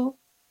you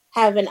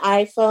have an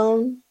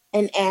iPhone,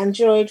 an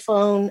Android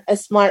phone, a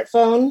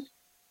smartphone,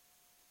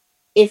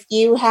 if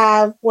you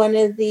have one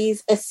of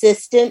these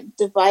assistant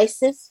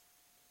devices,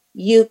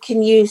 you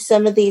can use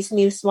some of these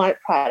new smart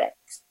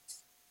products.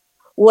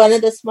 One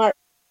of the smart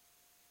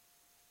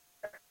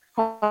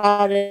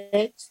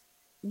products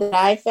that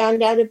I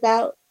found out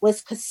about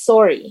was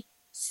Cosori,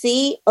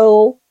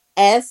 Cosori.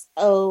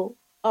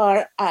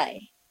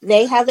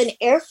 They have an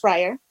air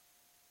fryer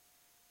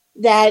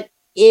that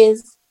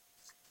is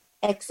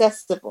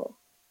accessible.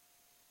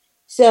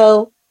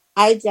 So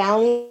I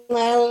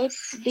download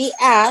the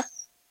app,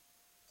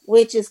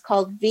 which is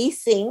called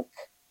VSync,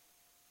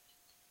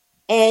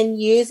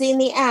 And using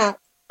the app,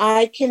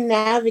 I can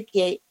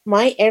navigate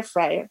my air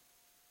fryer,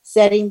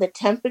 setting the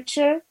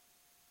temperature,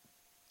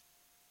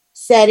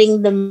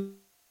 setting the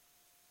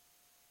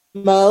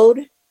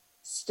mode,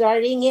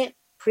 starting it,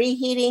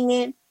 preheating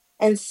it,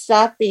 and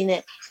stopping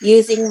it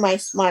using my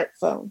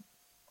smartphone.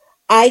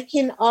 I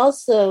can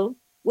also,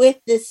 with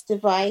this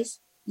device,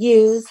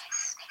 use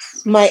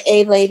my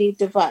A-Lady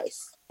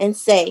device and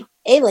say,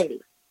 A-Lady,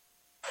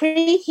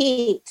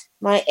 preheat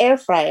my air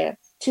fryer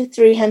to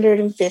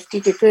 350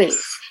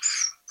 degrees,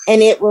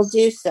 and it will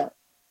do so.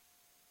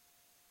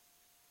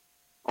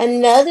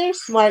 Another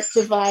smart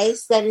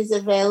device that is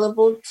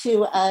available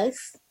to us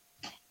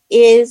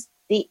is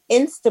the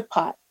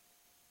Instapot.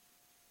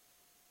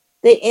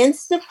 The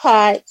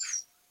Instapot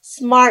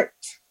Smart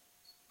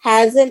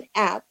has an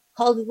app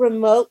called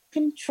Remote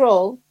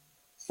Control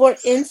for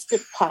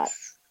Instapot.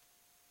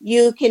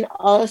 You can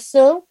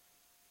also,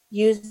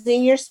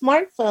 using your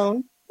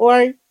smartphone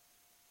or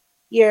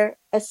your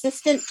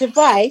assistant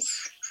device,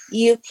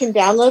 you can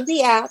download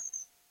the app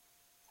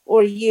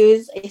or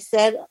use a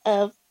set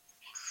of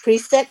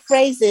preset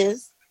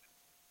phrases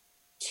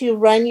to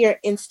run your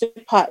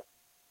Instapot.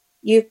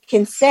 You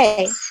can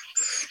say,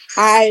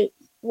 I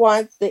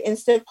want the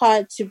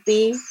Instapot to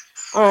be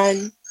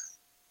on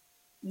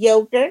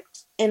yogurt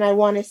and I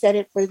want to set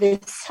it for this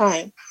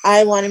time.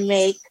 I want to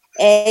make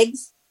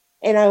eggs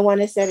and I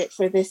want to set it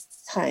for this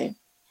time.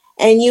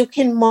 And you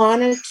can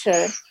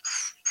monitor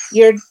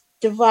your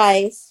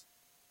device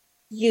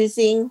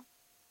using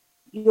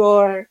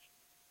your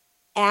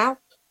app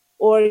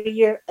or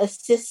your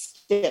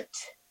assistant.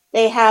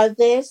 They have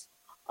this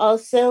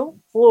also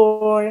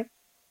for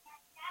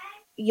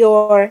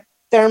your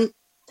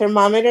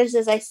thermometers,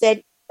 as I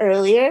said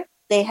earlier.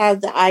 They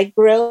have the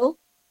iGrill,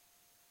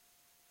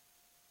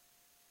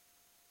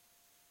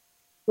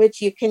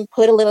 which you can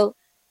put a little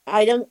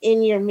item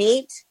in your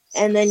meat,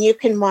 and then you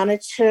can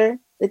monitor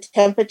the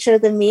temperature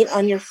of the meat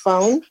on your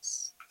phone.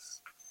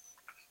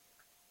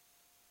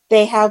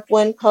 They have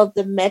one called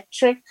the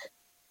Metric.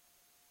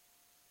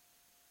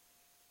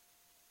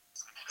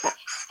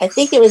 I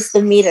think it was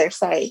the meter,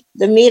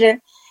 the meter.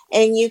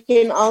 And you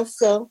can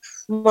also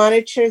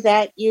monitor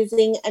that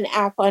using an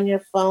app on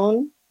your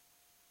phone.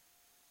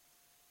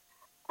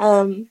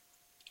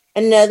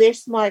 Another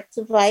smart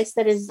device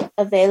that is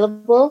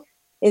available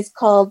is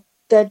called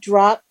the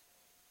Drop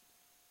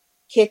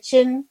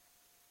Kitchen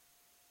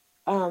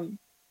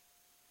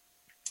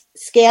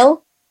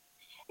Scale.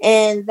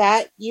 And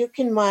that you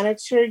can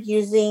monitor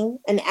using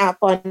an app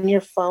on your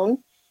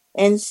phone.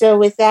 And so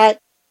with that,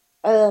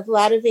 a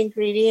lot of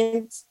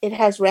ingredients, it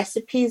has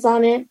recipes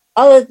on it.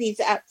 All of these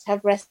apps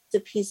have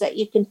recipes that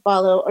you can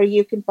follow, or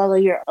you can follow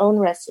your own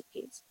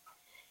recipes.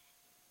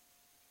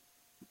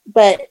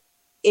 But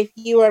if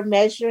you are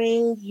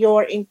measuring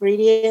your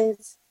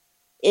ingredients,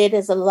 it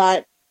is a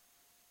lot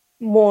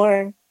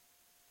more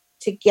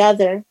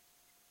together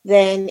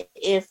than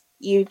if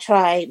you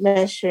try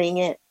measuring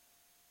it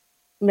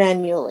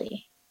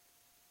manually.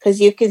 Because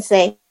you can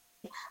say,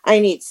 I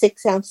need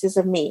 6 ounces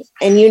of meat,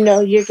 and you know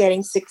you're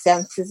getting 6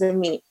 ounces of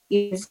meat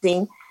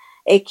using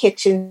a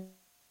kitchen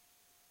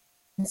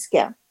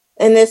scale.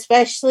 And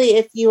especially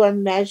if you are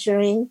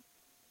measuring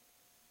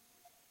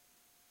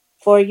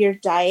for your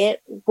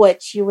diet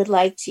what you would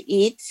like to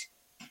eat,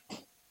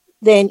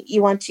 then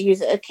you want to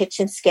use a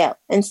kitchen scale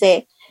and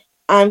say,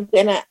 I'm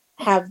going to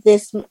have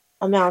this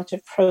amount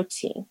of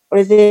protein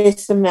or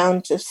this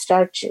amount of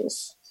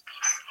starches.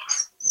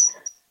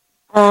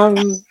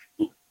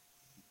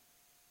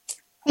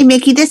 Hey,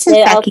 Mickey, this is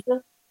Becky.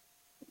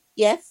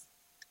 Yes?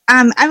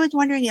 I was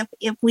wondering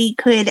if we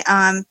could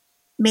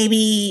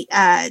maybe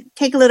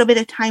take a little bit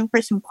of time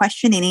for some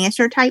question and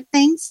answer type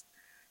things,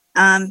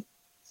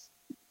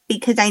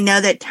 because I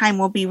know that time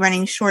will be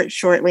running short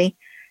shortly.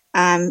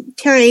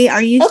 Terry,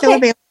 are you still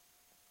available?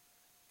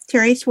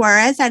 Terry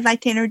Suarez. I'd like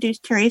to introduce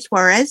Terry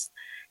Suarez,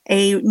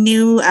 a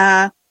new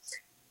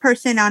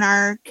person on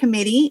our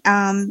committee,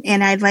 and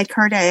I'd like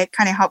her to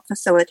kind of help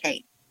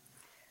facilitate.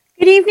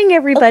 Good evening,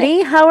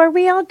 everybody. How are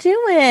we all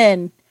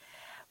doing?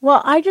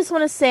 Well, I just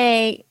want to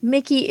say,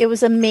 Mickey, it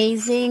was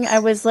amazing. I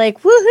was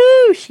like,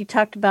 woohoo! She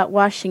talked about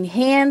washing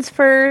hands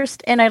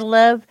first, and I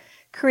love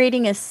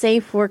creating a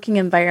safe working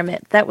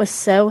environment. That was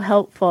so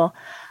helpful.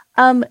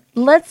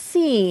 Let's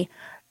see.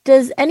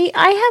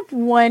 I have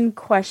one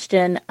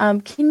question.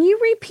 Can you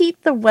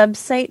repeat the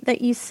website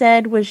that you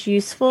said was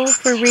useful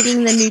for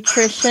reading the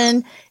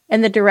nutrition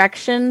and the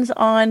directions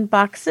on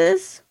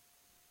boxes?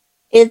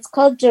 It's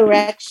called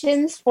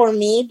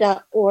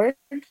directionsforme.org.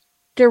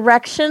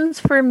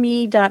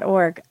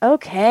 Directionsforme.org.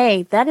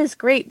 Okay, that is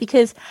great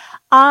because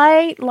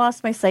I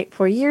lost my sight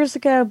 4 years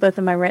ago. Both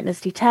of my retinas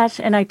detached.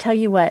 And I tell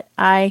you what,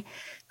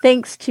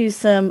 thanks to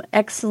some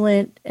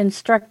excellent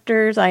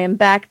instructors, I am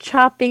back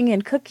chopping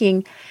and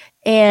cooking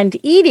and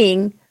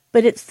eating,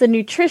 but it's the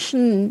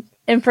nutrition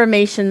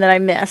information that I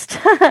missed.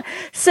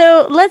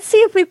 So let's see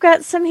if we've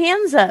got some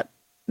hands up.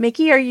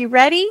 Mickey, are you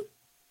ready?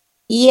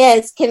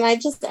 Yes. Can I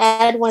just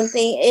add one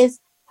thing? Is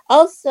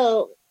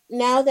also,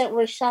 now that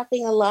we're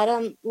shopping a lot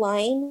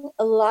online,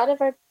 a lot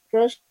of our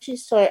grocery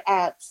store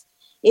apps,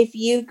 if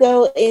you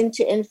go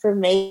into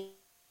information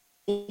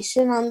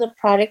on the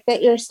product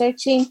that you're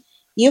searching,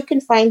 you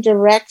can find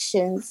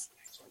directions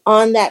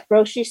on that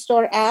grocery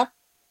store app,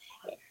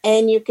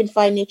 and you can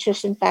find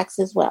nutrition facts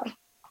as well.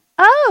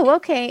 Oh,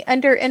 okay.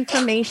 Under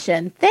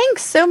information.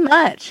 Thanks so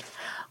much.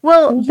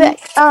 Well,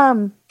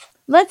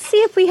 let's see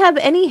if we have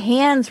any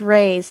hands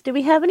raised. Do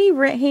we have any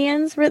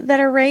hands that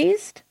are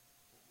raised?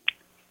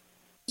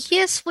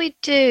 Yes, we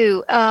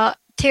do,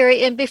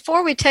 Terry. And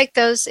before we take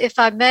those, if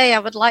I may, I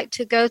would like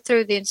to go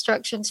through the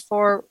instructions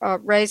for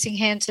raising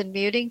hands and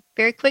muting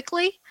very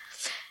quickly.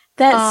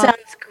 That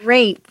sounds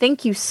great.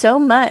 Thank you so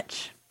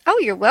much. Oh,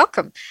 you're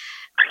welcome.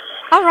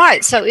 All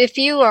right. So if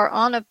you are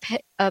on a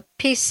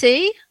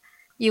PC,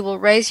 you will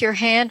raise your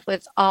hand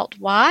with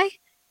Alt-Y.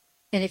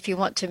 And if you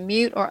want to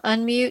mute or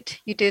unmute,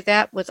 you do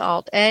that with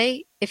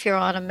Alt-A. If you're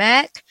on a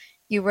Mac,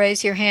 you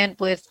raise your hand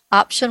with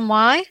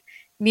Option-Y,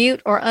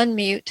 mute or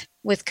unmute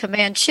with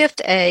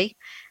Command-Shift-A.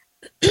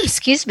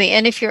 Excuse me.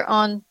 And if you're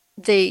on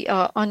the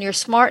on your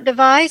smart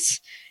device,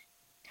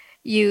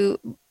 you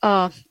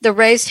the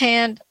raised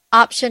hand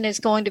option is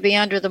going to be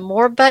under the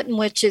More button,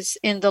 which is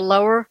in the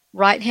lower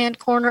right-hand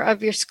corner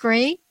of your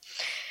screen.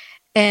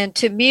 And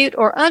to mute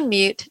or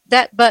unmute,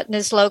 that button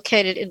is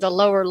located in the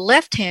lower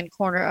left-hand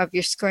corner of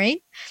your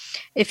screen.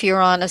 If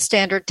you're on a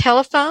standard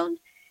telephone,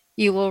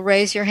 you will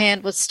raise your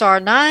hand with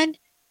 *9,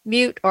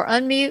 mute or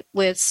unmute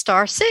with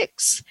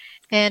 *6.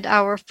 And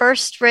our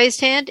first raised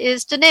hand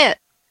is Danette.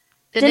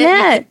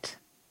 Danette.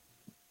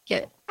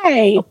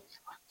 Hey.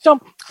 So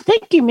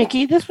thank you,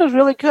 Mickey. This was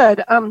really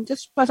good.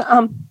 This was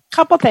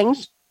couple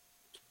things.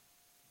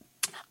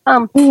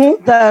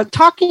 The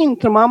talking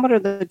thermometer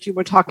that you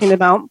were talking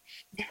about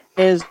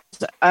is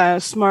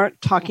a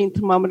smart talking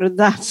thermometer.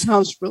 That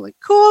sounds really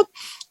cool.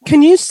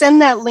 Can you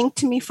send that link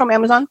to me from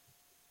Amazon?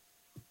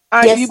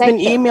 Yes, you've been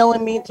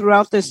emailing me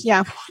throughout this,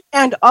 yeah.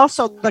 And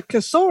also the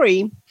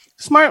Cosori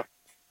smart.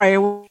 I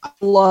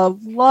love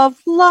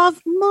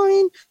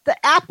mine. The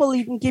app will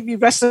even give you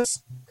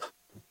recipes.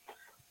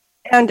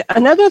 And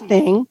another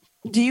thing,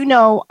 do you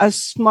know a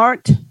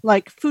smart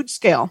food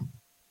scale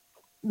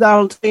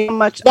that'll tell you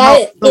much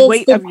about the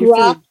weight of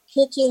your food?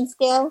 Kitchen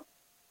scale.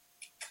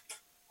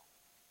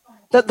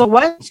 The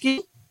what?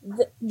 Excuse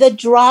me? The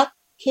drop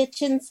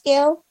kitchen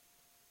scale.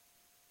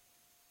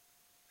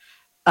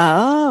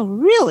 Oh,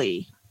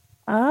 really?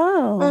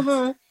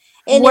 Oh.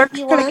 And where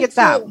can I get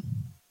that?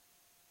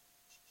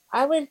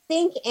 I would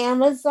think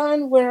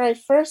Amazon, where I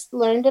first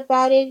learned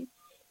about it,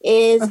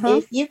 is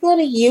if you go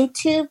to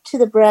YouTube to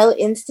the Braille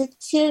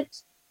Institute,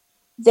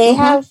 they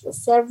have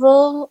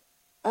several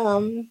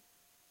YouTube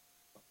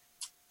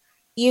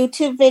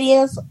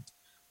videos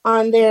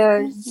on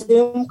their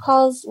Zoom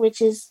calls,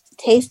 which is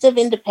Taste of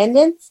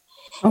Independence.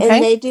 And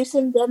they do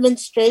some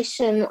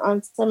demonstration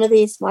on some of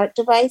these smart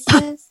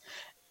devices.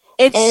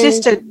 It's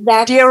just a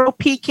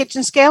DROP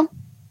kitchen scale?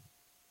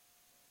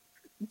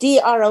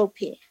 DROP.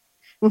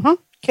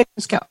 Kitchen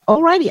scale.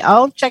 Alrighty,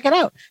 I'll check it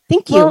out.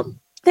 Thank you. Well,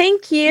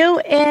 thank you.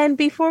 And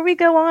before we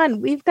go on,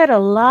 we've got a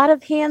lot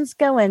of hands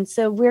going.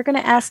 So we're going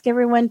to ask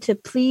everyone to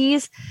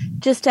please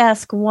just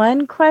ask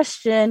one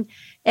question,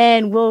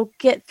 and we'll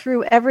get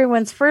through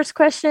everyone's first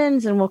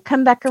questions and we'll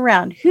come back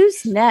around.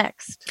 Who's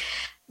next?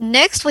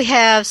 Next, we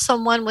have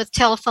someone with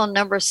telephone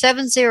number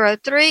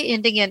 703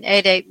 ending in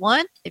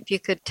 881. If you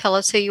could tell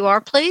us who you are,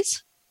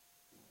 please.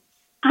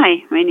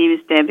 Hi, my name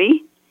is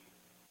Debbie.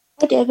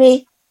 Hi,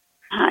 Debbie.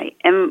 Hi,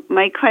 and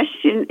my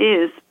question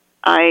is,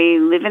 I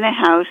live in a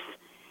house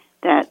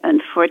that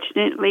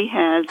unfortunately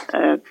has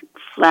a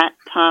flat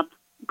top,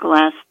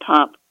 glass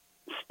top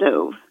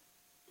stove.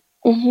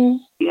 Do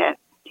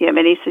you have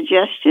any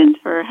suggestions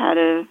for how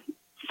to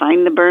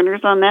find the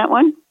burners on that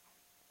one?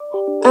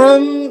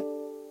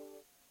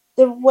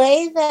 The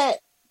way that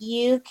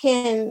you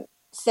can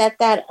set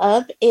that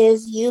up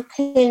is you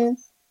can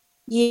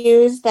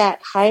use that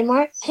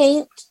Highmark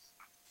paint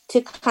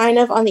to kind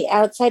of on the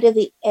outside of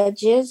the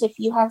edges. If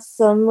you have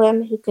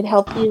someone who could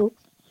help you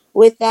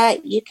with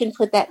that, you can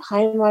put that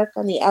Highmark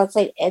on the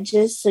outside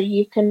edges so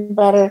you can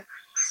better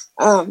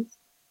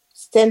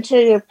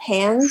center your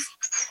pans.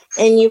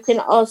 And you can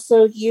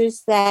also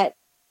use that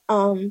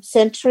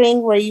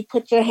centering where you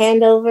put your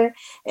hand over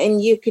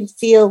and you can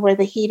feel where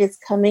the heat is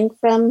coming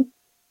from,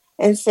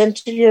 and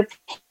center your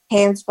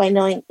pans by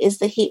knowing, is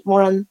the heat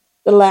more on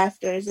the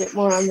left or is it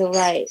more on the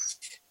right?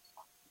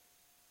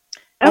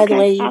 By the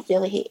way you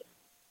feel the heat.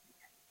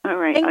 All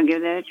right, I'll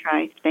give that a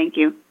try. Thank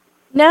you.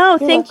 No,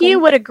 thank you.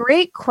 What a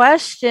great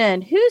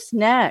question. Who's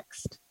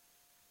next?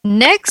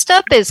 Next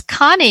up is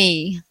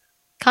Connie.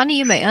 Connie,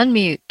 you may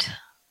unmute.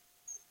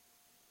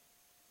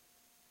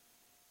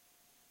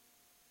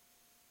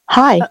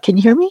 Hi, can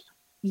you hear me?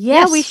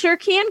 Yeah, we sure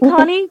can,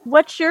 Connie.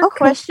 What's your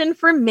question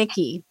for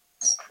Mickey?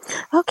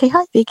 Okay,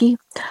 hi, Vicki.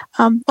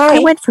 I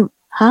went from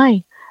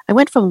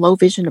low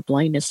vision to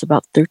blindness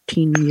about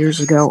 13 years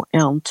ago,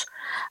 and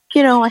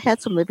I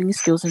had some living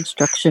skills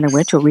instruction. I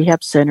went to a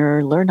rehab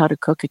center, learned how to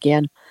cook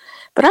again,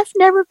 but I've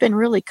never been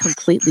really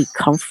completely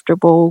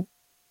comfortable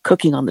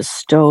cooking on the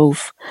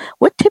stove.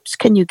 What tips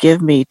can you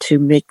give me to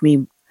make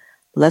me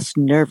less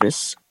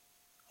nervous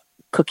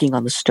cooking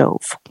on the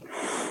stove?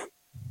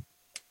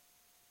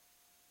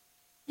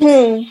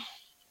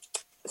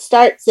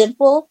 Start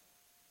simple.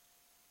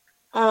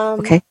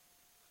 Okay.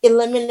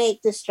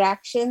 Eliminate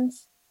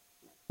distractions.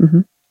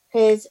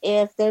 Because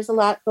if there's a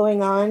lot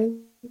going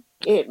on,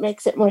 it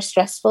makes it more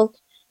stressful.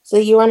 So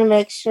you want to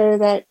make sure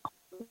that,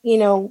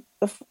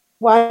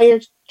 while you're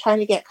trying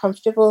to get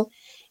comfortable,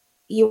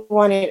 you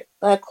want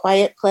a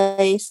quiet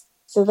place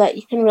so that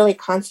you can really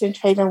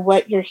concentrate on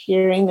what you're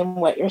hearing and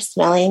what you're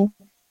smelling.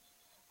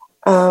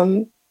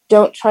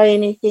 Don't try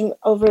anything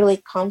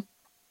overly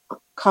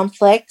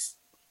complex.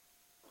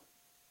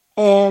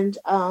 And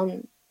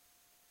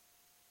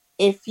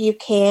if you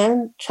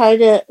can, try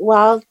to,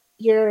 while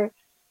your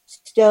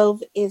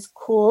stove is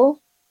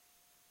cool,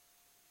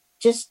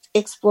 just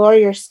explore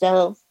your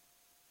stove.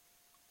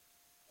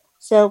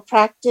 So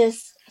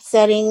practice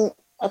setting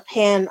a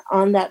pan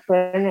on that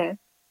burner,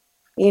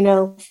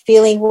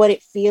 feeling what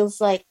it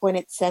feels like when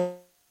it's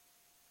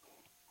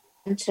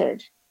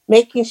centered,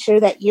 making sure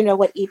that you know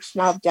what each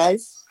knob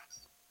does.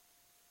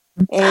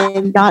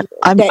 And I'm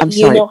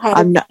sorry. know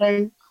how to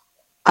turn.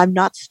 I'm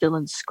not still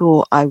in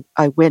school. I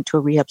went to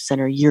a rehab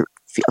center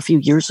a few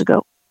years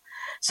ago.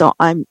 So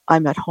I'm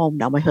at home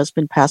now. My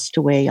husband passed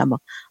away. I'm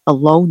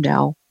alone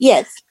now.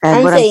 Yes.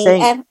 And what I'm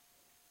saying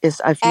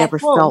is I've never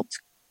felt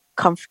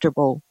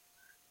comfortable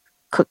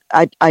cook.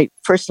 I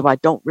first of all, I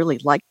don't really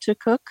like to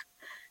cook.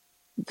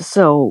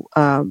 So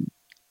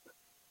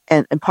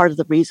and part of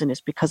the reason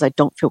is because I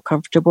don't feel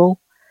comfortable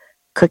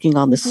cooking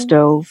on the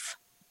stove.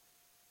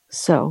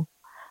 So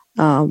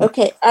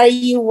okay. Are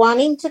you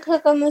wanting to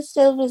cook on the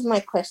stove is my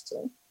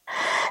question.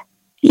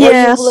 Yes.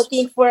 Or are you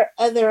looking for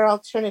other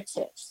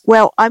alternatives?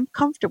 Well, I'm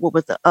comfortable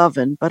with the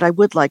oven, but I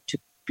would like to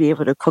be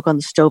able to cook on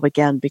the stove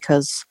again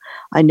because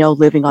I know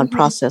living on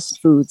processed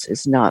foods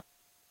is not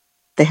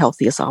the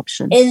healthiest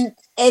option.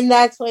 And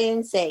that's why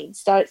I'm saying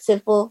start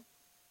simple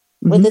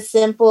with a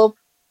simple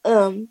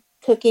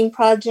cooking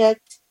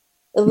project.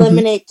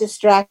 Eliminate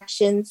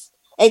distractions.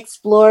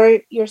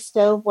 Explore your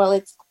stove while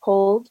it's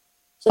cold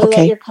so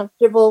that you're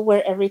comfortable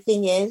where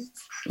everything is.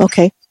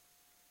 Okay.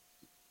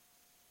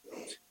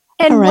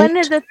 And one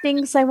of the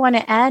things I want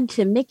to add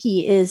to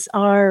Mickey is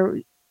our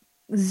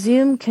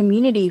Zoom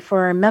community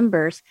for our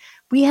members.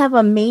 We have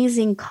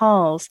amazing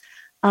calls,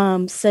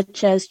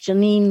 such as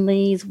Janine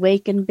Lee's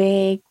Wake and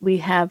Bake. We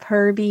have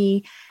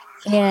Herbie,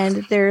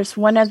 and there's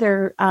one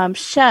other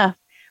chef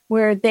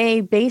where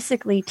they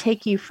basically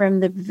take you from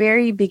the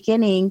very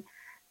beginning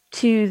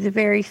to the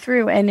very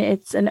through, and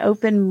it's an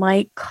open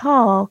mic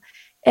call,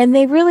 and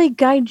they really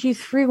guide you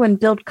through and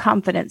build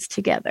confidence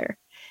together.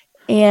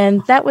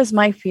 And that was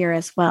my fear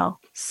as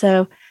well.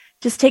 So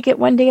just take it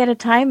one day at a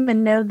time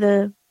and know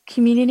the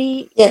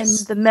community and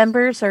the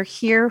members are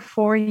here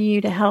for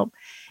you to help.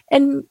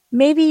 And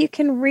maybe you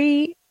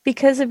can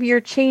because of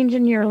your change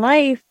in your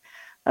life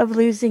of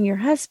losing your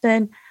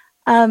husband,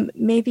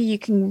 maybe you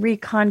can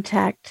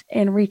recontact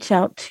and reach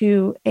out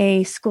to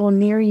a school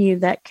near you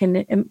that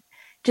can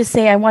just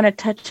say, I want to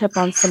touch up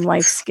on some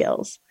life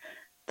skills.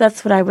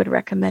 That's what I would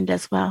recommend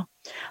as well.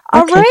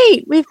 All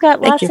right. We've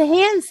got lots of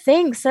hands.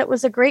 Thanks. That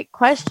was a great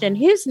question.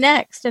 Who's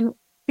next? And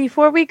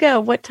before we go,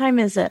 what time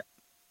is it?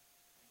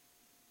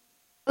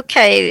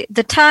 Okay.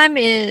 The time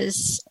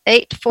is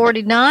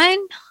 8:49.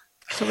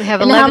 So we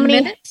have 11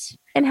 minutes.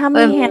 And how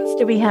many hands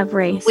do we have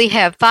raised? We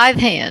have 5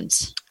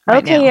 hands.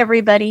 Okay,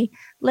 everybody.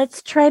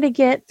 Let's try to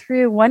get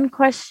through one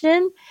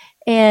question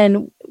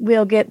and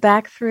we'll get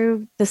back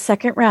through the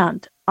second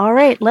round. All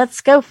right.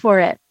 Let's go for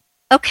it.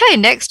 Okay.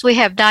 Next, we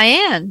have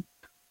Diane.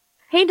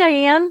 Hey,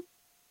 Diane.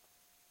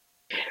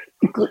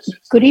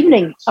 Good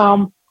evening.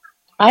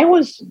 I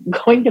was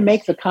going to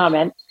make the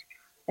comment,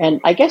 and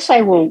I guess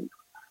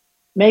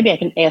maybe I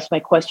can ask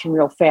my question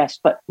real fast,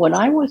 but when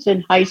I was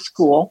in high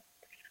school,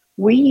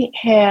 we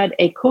had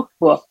a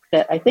cookbook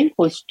that I think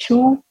was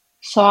 2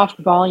 soft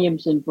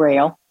volumes in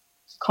Braille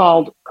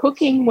called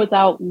Cooking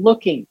Without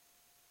Looking.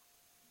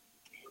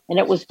 And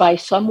it was by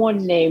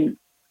someone named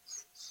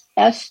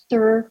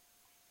Esther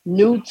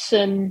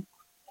Knudsen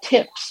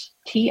Tipps,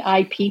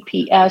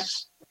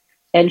 Tipps.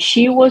 And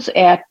she was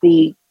at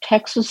the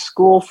Texas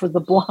School for the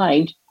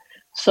Blind.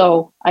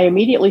 So I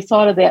immediately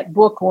thought of that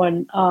book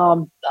when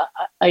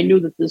I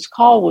knew that this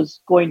call was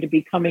going to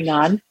be coming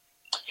on.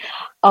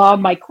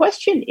 My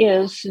question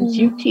is, since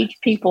you teach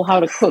people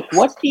how to cook,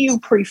 what do you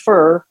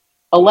prefer,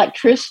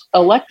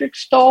 electric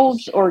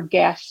stoves or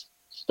gas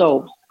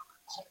stoves?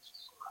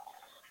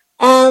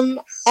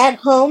 At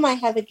home, I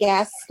have a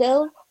gas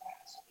stove.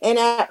 And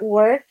at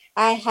work,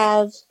 I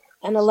have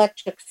an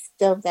electric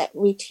stove that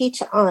we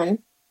teach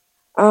on.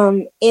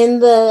 In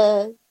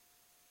the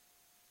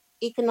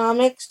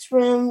economics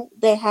room,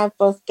 they have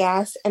both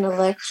gas and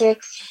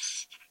electric,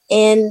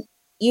 and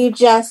you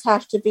just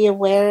have to be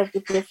aware of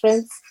the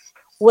difference.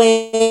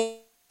 When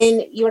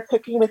you're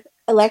cooking with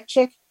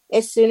electric,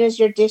 as soon as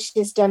your dish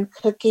is done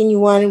cooking, you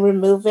want to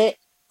remove it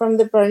from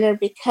the burner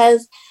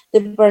because the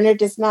burner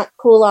does not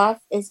cool off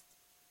as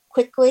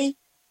quickly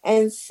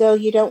and so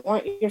you don't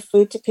want your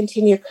food to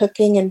continue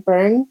cooking and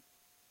burn.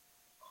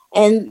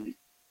 And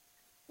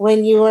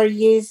when you are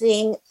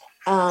using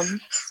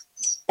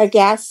a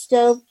gas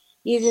stove,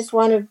 you just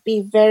want to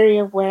be very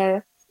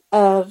aware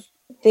of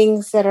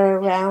things that are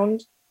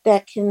around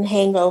that can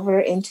hang over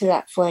into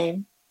that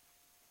flame.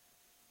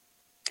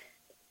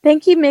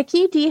 Thank you,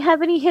 Mickey. Do you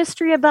have any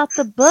history about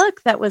the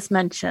book that was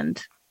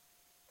mentioned?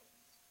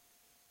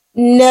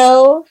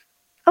 No.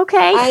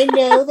 Okay. I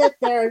know that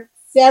there are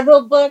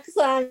several books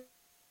on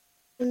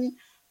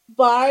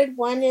Bard.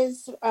 One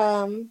is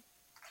from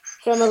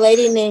a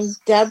lady named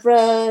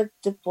Deborah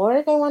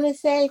DeBorg, I want to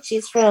say.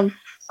 She's from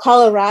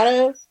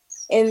Colorado.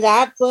 And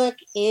that book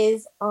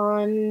is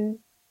on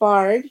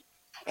Bard.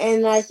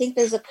 And I think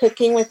there's a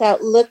Cooking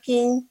Without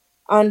Looking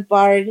on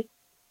Bard.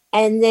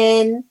 And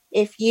then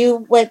if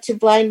you went to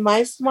Blind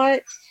My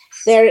Smart,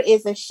 there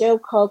is a show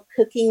called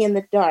Cooking in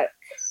the Dark.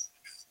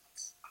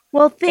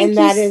 Well, thank you. And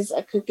that is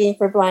a cooking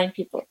for blind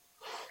people.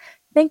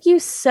 Thank you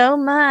so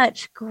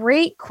much.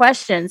 Great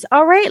questions.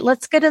 All right,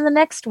 let's go to the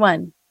next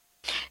one.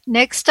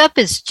 Next up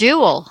is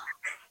Jewel.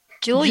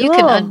 Jewel, you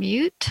can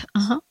unmute.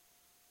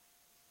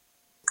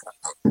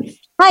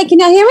 Hi, can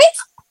y'all hear me?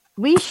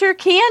 We sure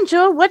can,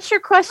 Jewel. What's your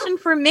question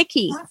for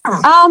Mickey?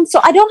 So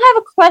I don't have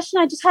a question.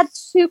 I just had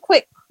 2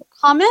 quick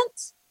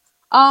comments.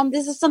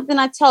 This is something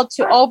I tell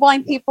to all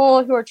blind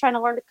people who are trying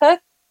to learn to cook.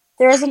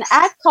 There is an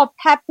app called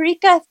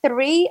Paprika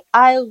 3.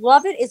 I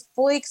love it. It's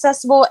fully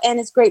accessible and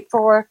it's great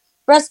for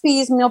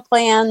recipes, meal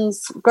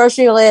plans,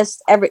 grocery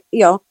lists,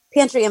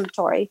 pantry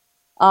inventory.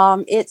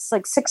 It's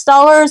like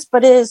 $6,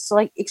 but it is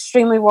like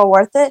extremely well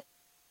worth it.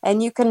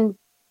 And you can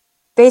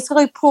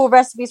basically pull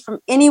recipes from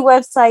any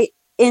website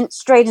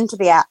straight into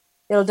the app.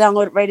 It'll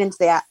download it right into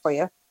the app for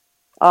you.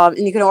 And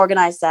you can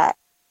organize that.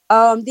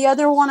 The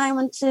other one I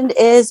mentioned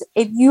is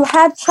if you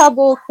have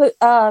trouble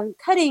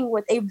cutting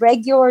with a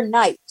regular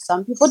knife,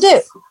 some people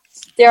do.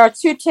 There are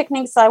 2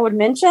 techniques I would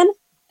mention.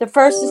 The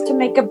first is to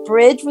make a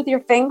bridge with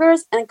your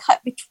fingers and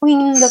cut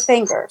between the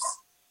fingers.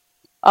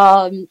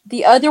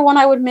 The other one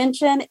I would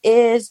mention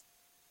is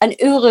an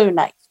ulu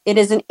knife. It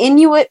is an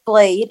Inuit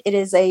blade. It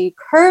is a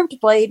curved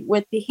blade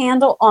with the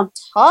handle on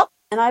top.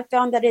 And I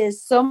found that it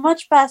is so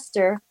much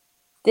faster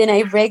than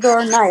a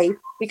regular knife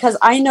because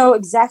I know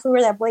exactly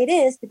where that blade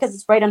is because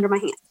it's right under my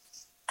hand.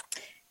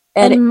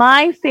 And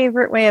my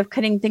favorite way of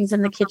cutting things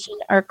in the kitchen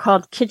are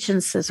called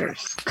kitchen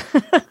scissors.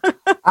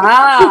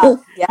 Yeah.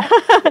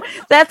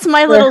 That's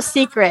my little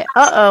secret.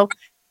 Uh-oh.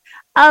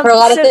 For a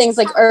lot of things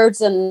like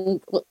herbs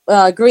and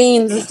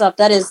greens and stuff,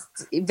 that is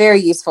very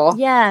useful.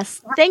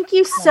 Yes. Thank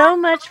you so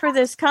much for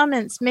those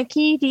comments.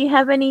 Mickey, do you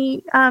have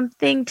any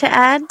thing to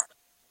add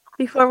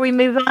before we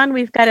move on?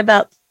 We've got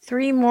about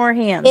 3 more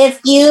hands.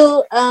 If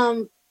you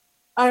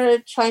are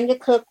trying to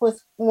cook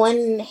with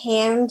one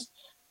hand,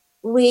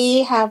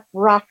 we have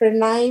rocker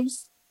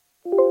knives,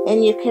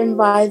 and you can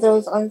buy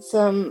those on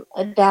some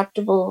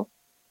adaptable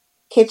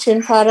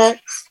kitchen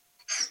products.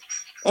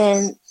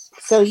 And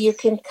so you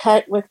can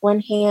cut with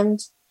one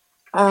hand.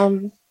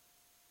 Trying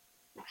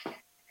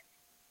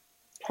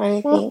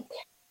to think.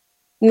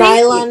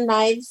 Nylon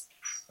knives.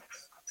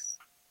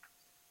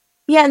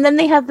 Yeah, and then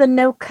they have the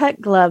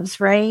no-cut gloves,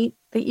 right,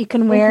 that you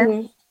can wear.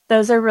 Mm-hmm.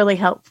 Those are really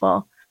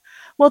helpful.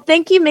 Well,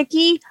 thank you,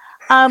 Mickey.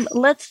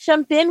 Let's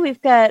jump in.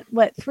 We've got,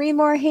 3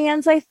 more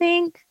hands, I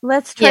think?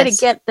 Let's try to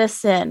get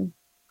this in.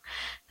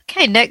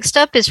 Okay, next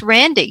up is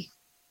Randy.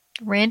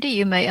 Randy,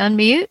 you may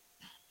unmute.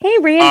 Hey,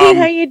 Randy,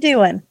 how you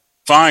doing?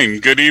 Fine.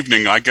 Good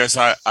evening. I guess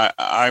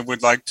I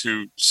would like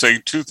to say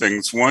 2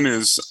 things. One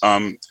is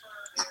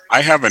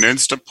I have an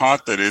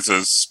Instapot that is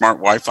a smart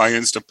Wi-Fi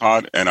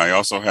Instapot, and I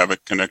also have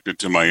it connected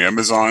to my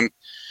Amazon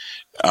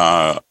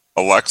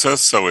Alexa,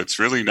 so it's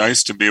really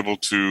nice to be able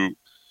to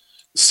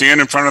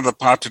stand in front of the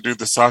pot to do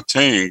the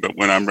sauteing, but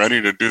when I'm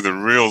ready to do the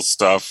real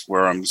stuff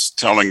where I'm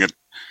telling it,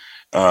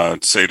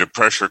 say, to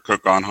pressure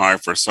cook on high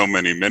for so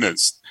many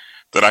minutes,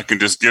 that I can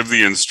just give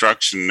the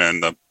instruction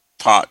and the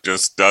pot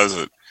just does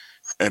it.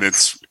 And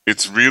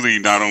it's really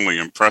not only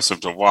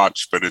impressive to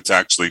watch, but it's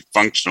actually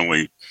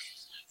functionally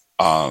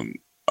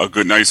a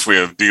good, nice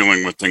way of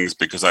dealing with things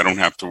because I don't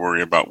have to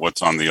worry about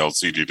what's on the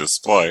LCD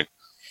display.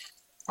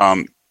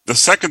 The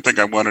second thing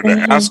I wanted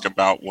to ask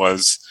about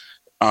was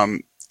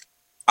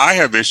I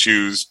have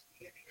issues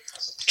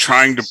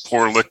trying to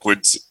pour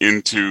liquids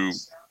into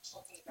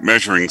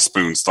measuring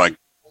spoons, like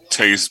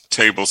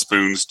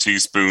tablespoons,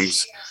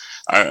 teaspoons.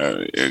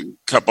 A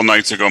couple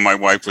nights ago, my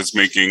wife was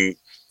making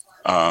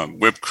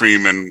whipped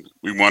cream, and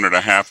we wanted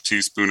a half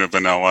teaspoon of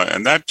vanilla,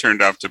 and that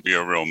turned out to be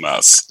a real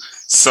mess.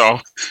 So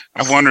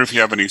I wonder if you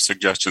have any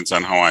suggestions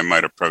on how I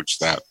might approach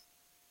that.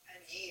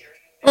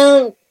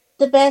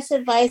 The best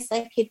advice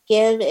I could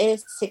give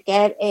is to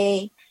get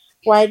a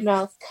wide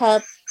mouth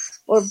cup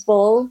or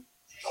bowl,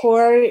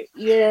 pour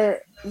your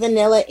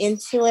vanilla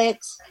into it,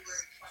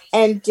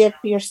 and dip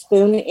your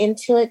spoon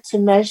into it to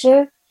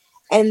measure.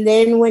 And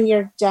then when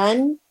you're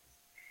done,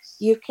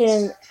 you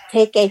can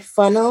take a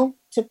funnel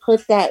to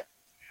put that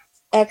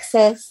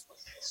excess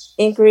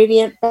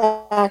ingredient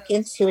back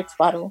into its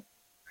bottle.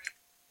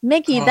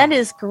 Mickey, that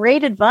is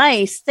great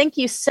advice. Thank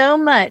you so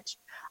much.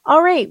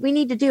 All right, we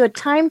need to do a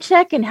time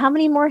check and how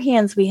many more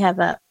hands we have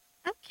up.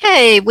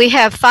 Okay, we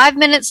have 5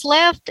 minutes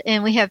left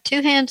and we have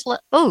 2 hands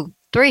left. Oh,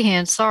 3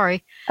 hands,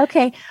 sorry.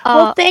 Okay.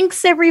 Well,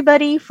 thanks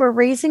everybody for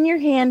raising your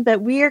hand,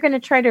 but we are going to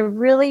try to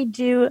really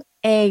do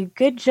a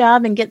good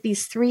job and get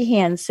these 3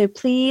 hands. So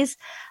please,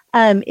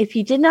 if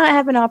you did not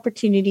have an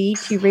opportunity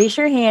to raise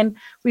your hand,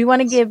 we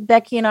want to give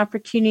Becky an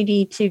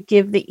opportunity to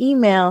give the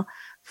email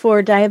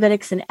for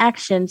Diabetics in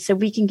Action so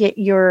we can get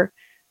your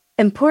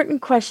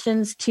important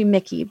questions to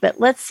Mickey. But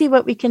let's see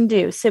what we can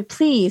do. So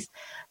please,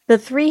 the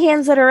 3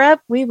 hands that are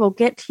up, we will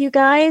get to you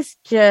guys.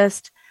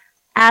 Just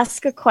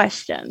ask a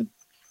question.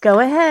 Go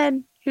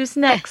ahead. Who's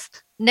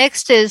next?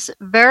 Next is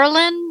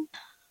Verlin.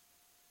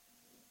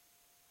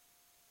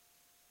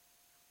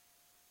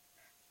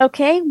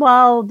 Okay,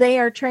 while they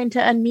are trying to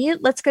unmute,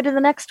 let's go to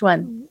the next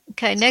one.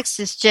 Okay, next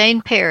is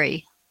Jane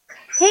Perry.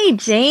 Hey,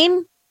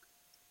 Jane.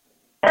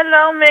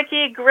 Hello,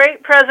 Mickey.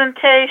 Great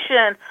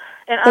presentation.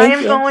 And I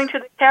am going to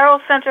the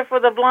Carroll Center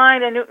for the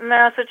Blind in Newton,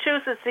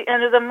 Massachusetts, the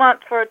end of the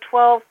month for a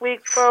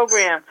 12-week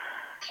program.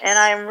 And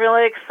I'm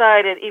really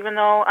excited. Even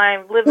though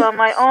I live on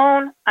my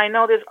own, I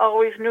know there's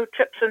always new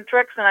tips and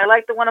tricks, and I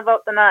like the one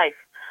about the knife.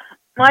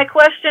 My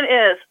question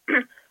is,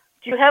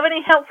 do you have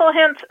any helpful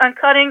hints on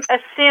cutting a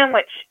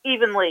sandwich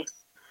evenly?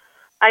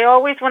 I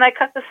always, when I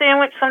cut the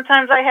sandwich,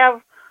 sometimes I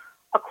have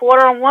a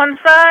quarter on one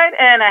side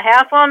and a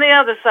half on the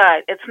other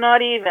side. It's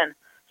not even.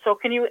 So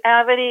can you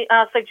have any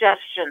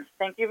suggestions?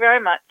 Thank you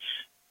very much.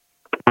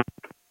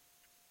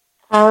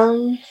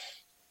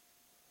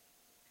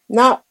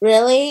 Not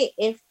really.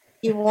 If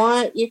you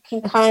want, you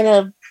can kind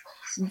of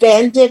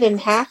bend it in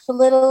half a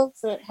little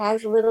so it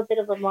has a little bit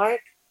of a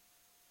mark.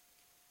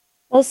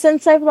 Well,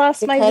 since I've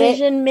lost my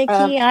vision,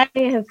 Mickey, I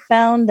have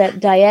found that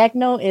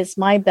diagonal is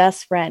my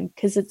best friend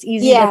because it's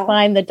easy to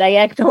find the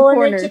diagonal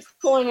corners. Corner to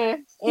corner.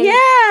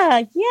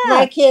 Yeah.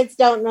 My kids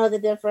don't know the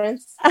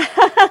difference.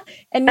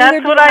 And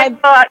that's what I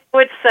thought you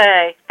would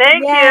say.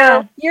 Thank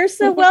you. You're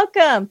so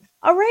welcome.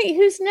 All right,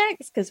 who's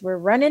next? Because we're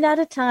running out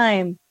of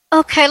time.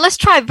 Okay, let's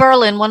try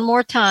Verlin one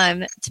more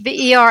time. It's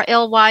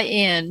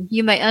Berlyn.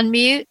 You may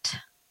unmute.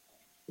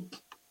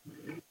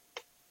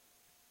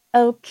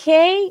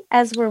 Okay,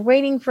 as we're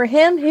waiting for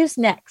him, who's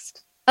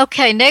next?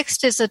 Okay,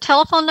 next is a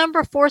telephone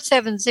number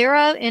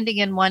 470 ending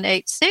in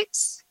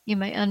 186. You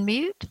may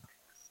unmute.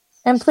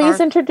 And please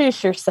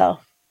introduce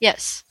yourself.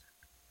 Yes,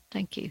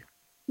 thank you.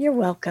 You're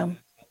welcome.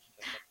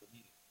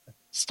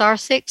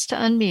 *6 to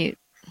unmute.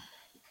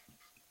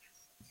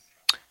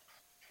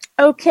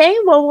 Okay,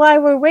 well,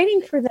 while we're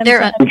waiting for them,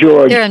 they're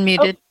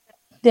unmuted. Oh,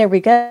 there we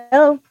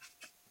go.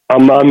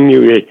 I'm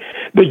unmuted.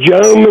 The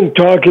gentleman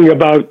talking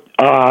about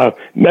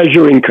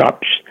measuring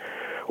cups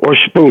or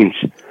spoons.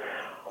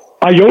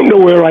 I don't know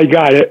where I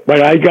got it,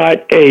 but I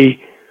got a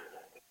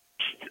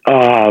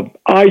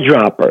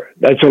eyedropper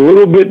that's a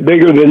little bit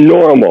bigger than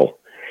normal.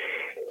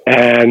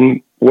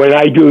 And when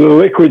I do the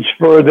liquids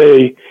for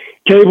the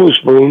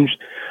tablespoons,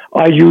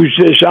 I use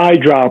this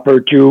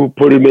eyedropper to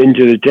put them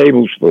into the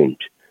tablespoons.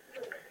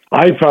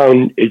 I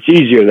found it's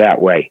easier that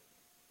way.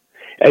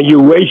 And you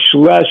waste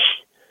less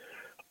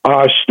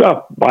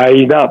stuff by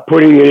not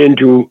putting it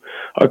into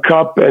a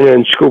cup and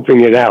then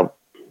scooping it out.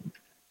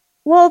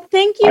 Well,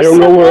 thank you. I don't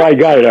know where I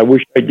got it. I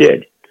wish I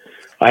did.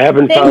 I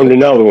haven't found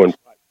another one.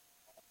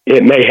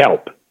 It may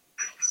help.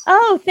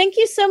 Oh, thank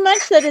you so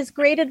much. That is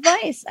great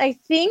advice. I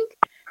think,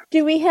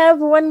 do we have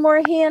one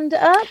more hand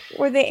up?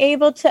 Were they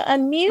able to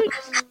unmute?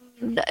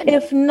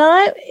 If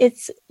not,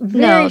 it's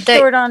very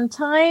short on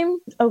time.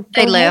 Oh,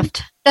 they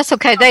left. That's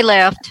okay. They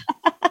left.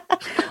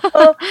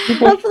 Well,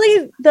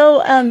 hopefully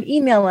they'll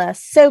email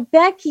us. So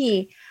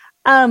Becky,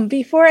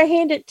 before I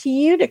hand it to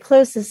you to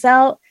close this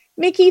out,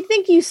 Mickey,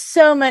 thank you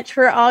so much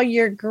for all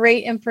your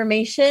great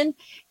information.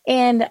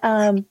 And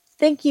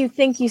thank you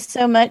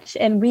so much.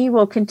 And we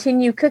will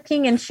continue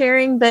cooking and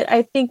sharing, but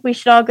I think we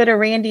should all go to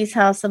Randy's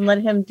house and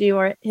let him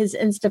do his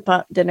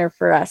Instapot dinner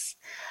for us.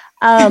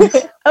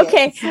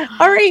 Okay.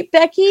 All right,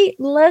 Becky,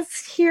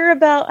 let's hear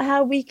about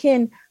how we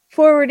can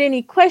forward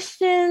any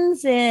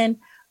questions and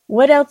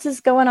what else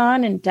is going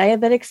on in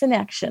Diabetics in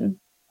Action.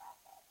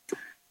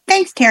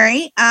 Thanks,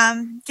 Terry.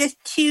 Just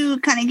to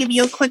kind of give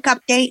you a quick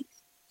update,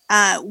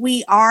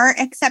 we are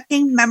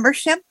accepting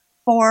membership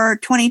for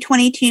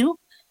 2022.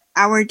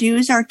 Our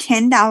dues are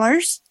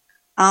 $10,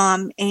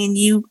 and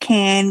you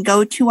can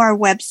go to our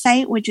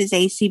website, which is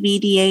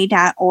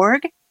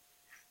acbda.org.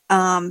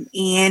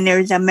 And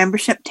there's a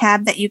membership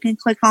tab that you can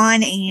click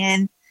on,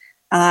 and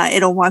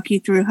it'll walk you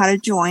through how to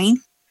join.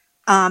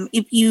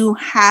 If you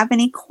have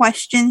any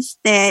questions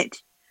that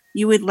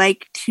you would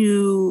like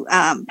to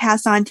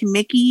pass on to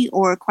Mickey,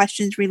 or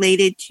questions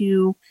related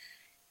to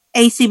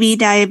ACB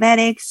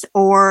Diabetics,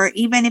 or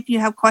even if you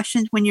have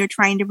questions when you're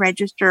trying to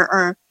register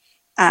or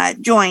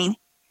join,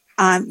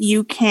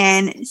 you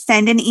can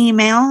send an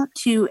email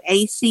to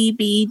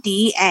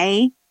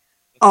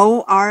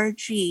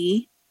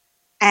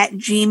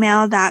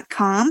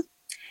acbdaorg@gmail.com,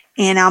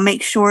 and I'll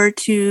make sure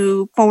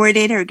to forward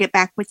it or get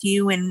back with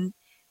you and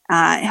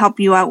help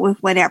you out with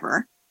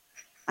whatever.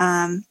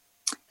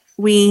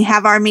 We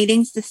have our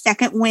meetings the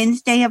second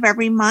Wednesday of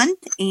every month,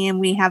 and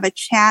we have a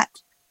chat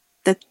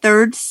the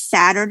third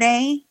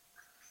Saturday.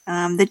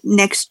 The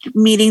next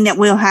meeting that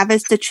we'll have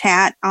is the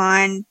chat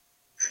on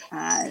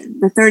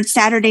the third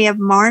Saturday of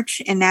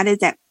March, and that is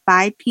at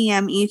 5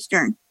 p.m.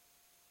 Eastern.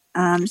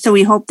 So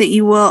we hope that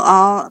you will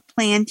all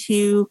plan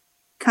to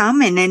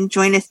come and then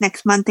join us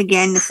next month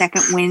again, the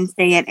second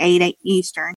Wednesday at 8 Eastern.